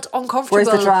 I felt uncomfortable. Where's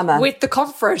the drama? With the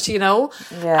comfort,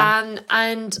 Yeah.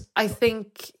 And I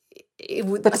think...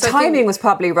 But the timing was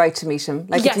probably right to meet him.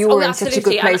 Like, yes, if you were in such a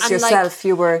good place yourself, like,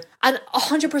 you were... And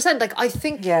 100%, like, I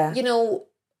think,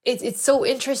 it's so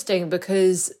interesting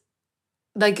because...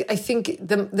 Like, I think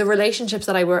the relationships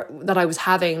that I was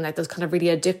having, like those kind of really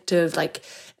addictive, like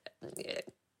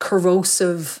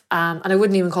corrosive, and I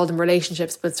wouldn't even call them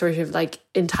relationships, but sort of like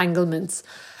entanglements,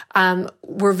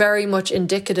 were very much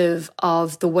indicative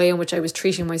of the way in which I was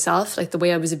treating myself, like the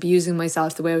way I was abusing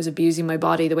myself, the way I was abusing my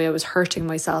body, the way I was hurting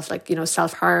myself, like,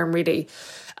 self-harm really,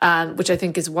 which I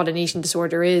think is what an eating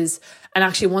disorder is. And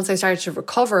actually, once I started to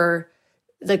recover,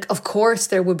 like, of course,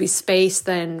 there would be space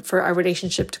then for our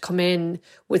relationship to come in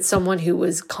with someone who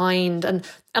was kind. And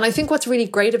I think what's really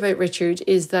great about Richard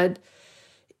is that,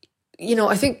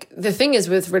 I think the thing is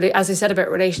with, as I said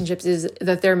about relationships, is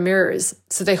that they're mirrors.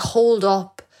 So they hold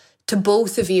up to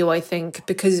both of you, I think,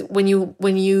 because when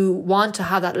you want to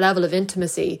have that level of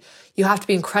intimacy, you have to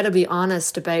be incredibly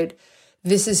honest about,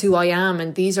 this is who I am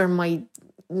and these are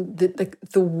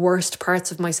the worst parts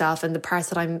of myself and the parts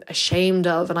that I'm ashamed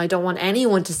of, and I don't want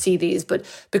anyone to see these, but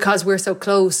because we're so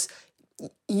close,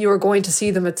 you're going to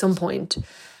see them at some point.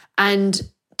 And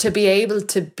to be able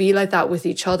to be like that with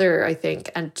each other, I think,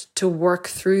 and to work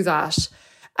through that.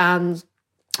 And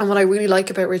what I really like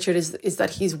about Richard is that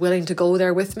he's willing to go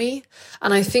there with me.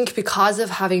 And I think because of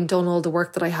having done all the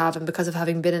work that I have and because of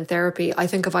having been in therapy, I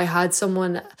think if I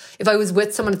was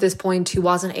with someone at this point who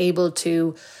wasn't able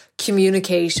to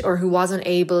communicate or who wasn't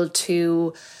able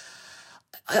to,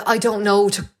 I don't know,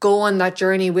 to go on that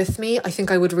journey with me, I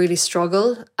think I would really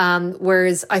struggle.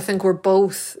 Whereas I think we're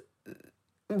both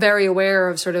very aware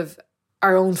of sort of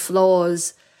our own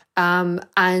flaws,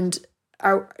 and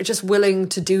are just willing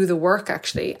to do the work,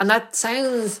 actually. And that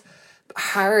sounds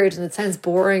hard and it sounds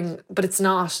boring, but it's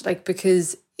not, like,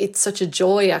 because it's such a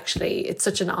joy, actually. It's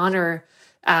such an honor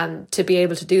to be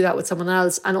able to do that with someone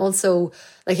else. And also,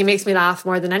 like, he makes me laugh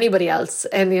more than anybody else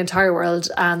in the entire world.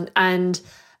 And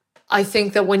I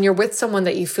think that when you're with someone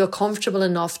that you feel comfortable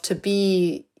enough to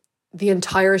be the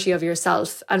entirety of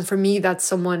yourself, and for me, that's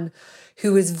someone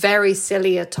who is very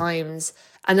silly at times,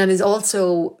 and then is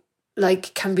also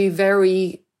like, can be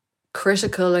very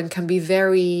critical and can be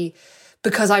very,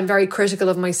 because I'm very critical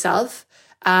of myself.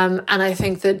 And I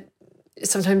think that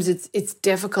sometimes it's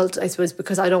difficult, I suppose,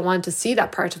 because I don't want to see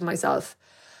that part of myself,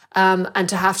 and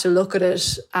to have to look at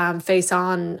it face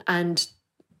on, and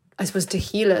I suppose to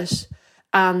heal it.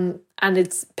 And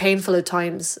it's painful at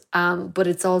times, but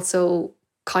it's also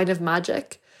kind of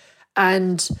magic.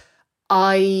 And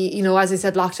I, you know, as I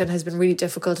said, lockdown has been really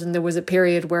difficult, and there was a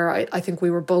period where I think we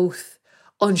were both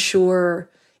unsure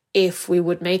if we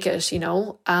would make it, you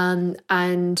know.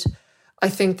 And I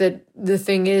think that the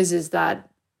thing is that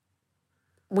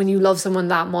when you love someone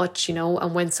that much, you know,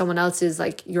 and when someone else is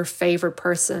like your favorite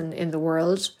person in the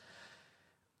world,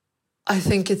 I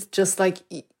think it's just like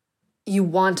you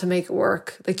want to make it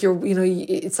work. Like, you're, you know,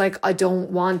 it's like, I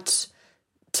don't want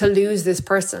to lose this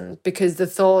person, because the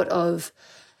thought of,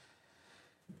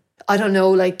 I don't know,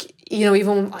 like, you know,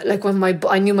 even like when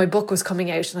I knew my book was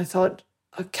coming out, and I thought,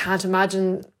 I can't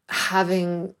imagine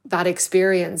having that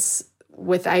experience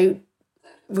without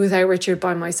Richard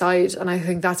by my side. And I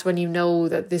think that's when you know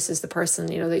that this is the person,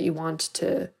 you know, that you want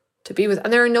to be with.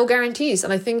 And there are no guarantees.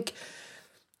 And I think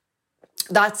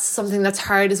that's something that's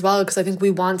hard as well, because I think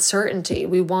we want certainty.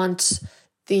 We want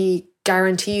the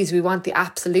guarantees. We want the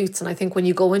absolutes. And I think when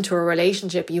you go into a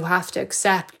relationship, you have to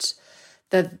accept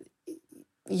that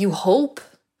you hope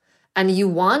and you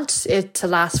want it to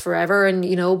last forever. And,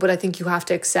 you know, but I think you have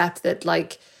to accept that,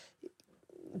 like,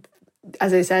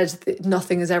 as I said,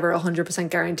 nothing is ever 100%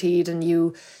 guaranteed, and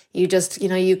you just, you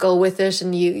know, you go with it,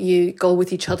 and you go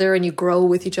with each other, and you grow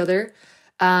with each other.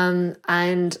 And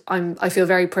I feel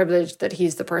very privileged that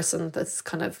he's the person that's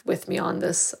kind of with me on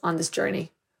this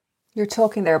journey. You're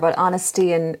talking there about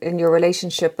honesty in your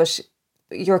relationship, but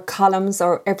your columns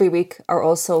or every week are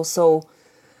also so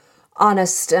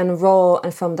honest and raw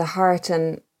and from the heart.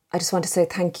 And I just want to say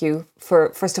thank you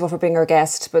for, first of all, for being our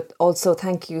guest, but also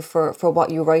thank you for what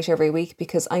you write every week,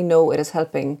 because I know it is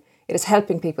helping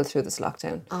people through this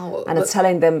lockdown. It's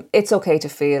telling them it's okay to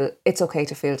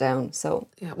feel down. So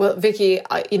yeah, well, Vicky,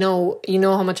 you know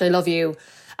how much I love you.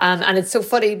 And it's so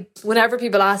funny, whenever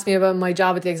people ask me about my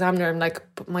job at the Examiner, I'm like,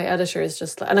 but my editor is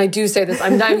just, and I do say this,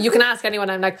 you can ask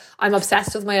anyone, I'm like, I'm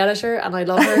obsessed with my editor and I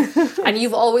love her. And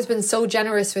you've always been so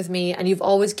generous with me, and you've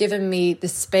always given me the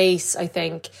space, I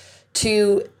think,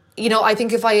 to, you know, I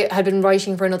think if I had been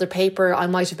writing for another paper, I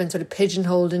might have been sort of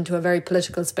pigeonholed into a very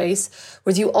political space,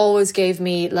 whereas you always gave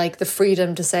me like the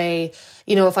freedom to say,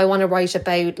 you know, if I want to write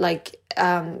about like,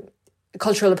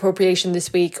 cultural appropriation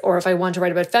this week, or if I want to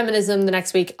write about feminism the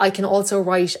next week, I can also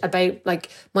write about like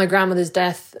my grandmother's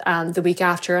death the week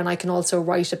after, and I can also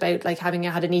write about like having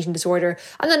had an eating disorder,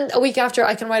 and then a week after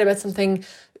I can write about something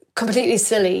completely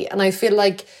silly. And I feel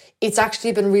like it's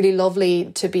actually been really lovely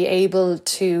to be able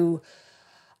to,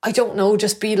 I don't know,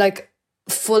 just be like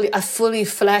a fully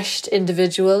fleshed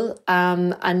individual,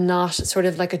 and not sort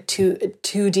of like a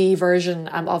 2D version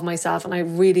of myself. And I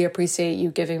really appreciate you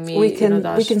giving me we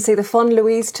can see the fun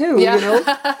Louise too. Yeah. You know,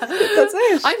 that's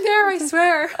it. I'm there, I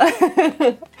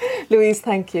swear. Louise,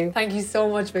 thank you. Thank you so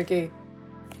much, Vicky.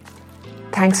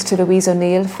 Thanks to Louise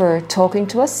O'Neill for talking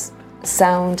to us.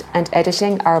 Sound and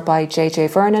editing are by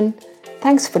JJ Vernon.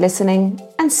 Thanks for listening,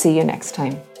 and see you next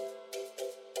time.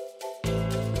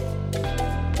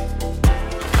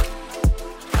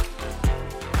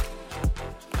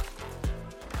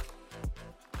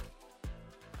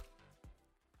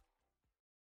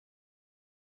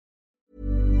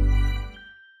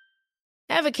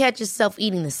 Ever catch yourself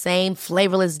eating the same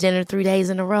flavorless dinner 3 days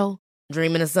in a row?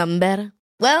 Dreaming of something better?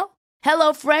 Well,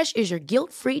 HelloFresh is your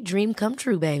guilt-free dream come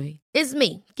true, baby. It's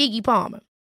me, Keke Palmer.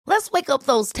 Let's wake up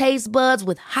those taste buds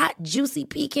with hot, juicy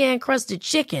pecan-crusted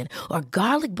chicken or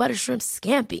garlic butter shrimp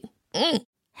scampi.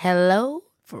 Hello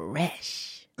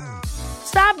Fresh.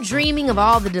 Stop dreaming of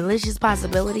all the delicious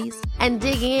possibilities and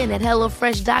dig in at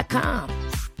HelloFresh.com.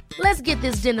 Let's get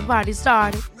this dinner party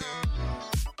started.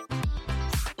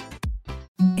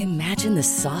 Imagine the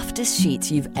softest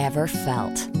sheets you've ever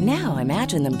felt. Now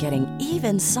imagine them getting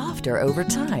even softer over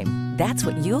time. That's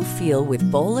what you'll feel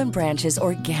with Boll & Branch's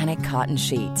organic cotton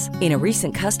sheets. In a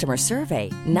recent customer survey,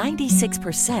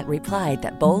 96% replied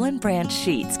that Boll & Branch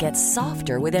sheets get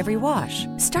softer with every wash.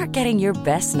 Start getting your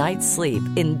best night's sleep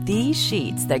in these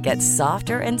sheets that get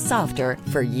softer and softer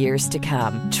for years to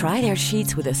come. Try their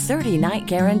sheets with a 30-night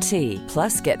guarantee.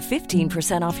 Plus, get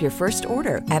 15% off your first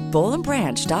order at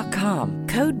bollandbranch.com.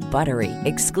 Code BUTTERY.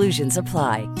 Exclusions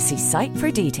apply. See site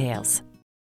for details.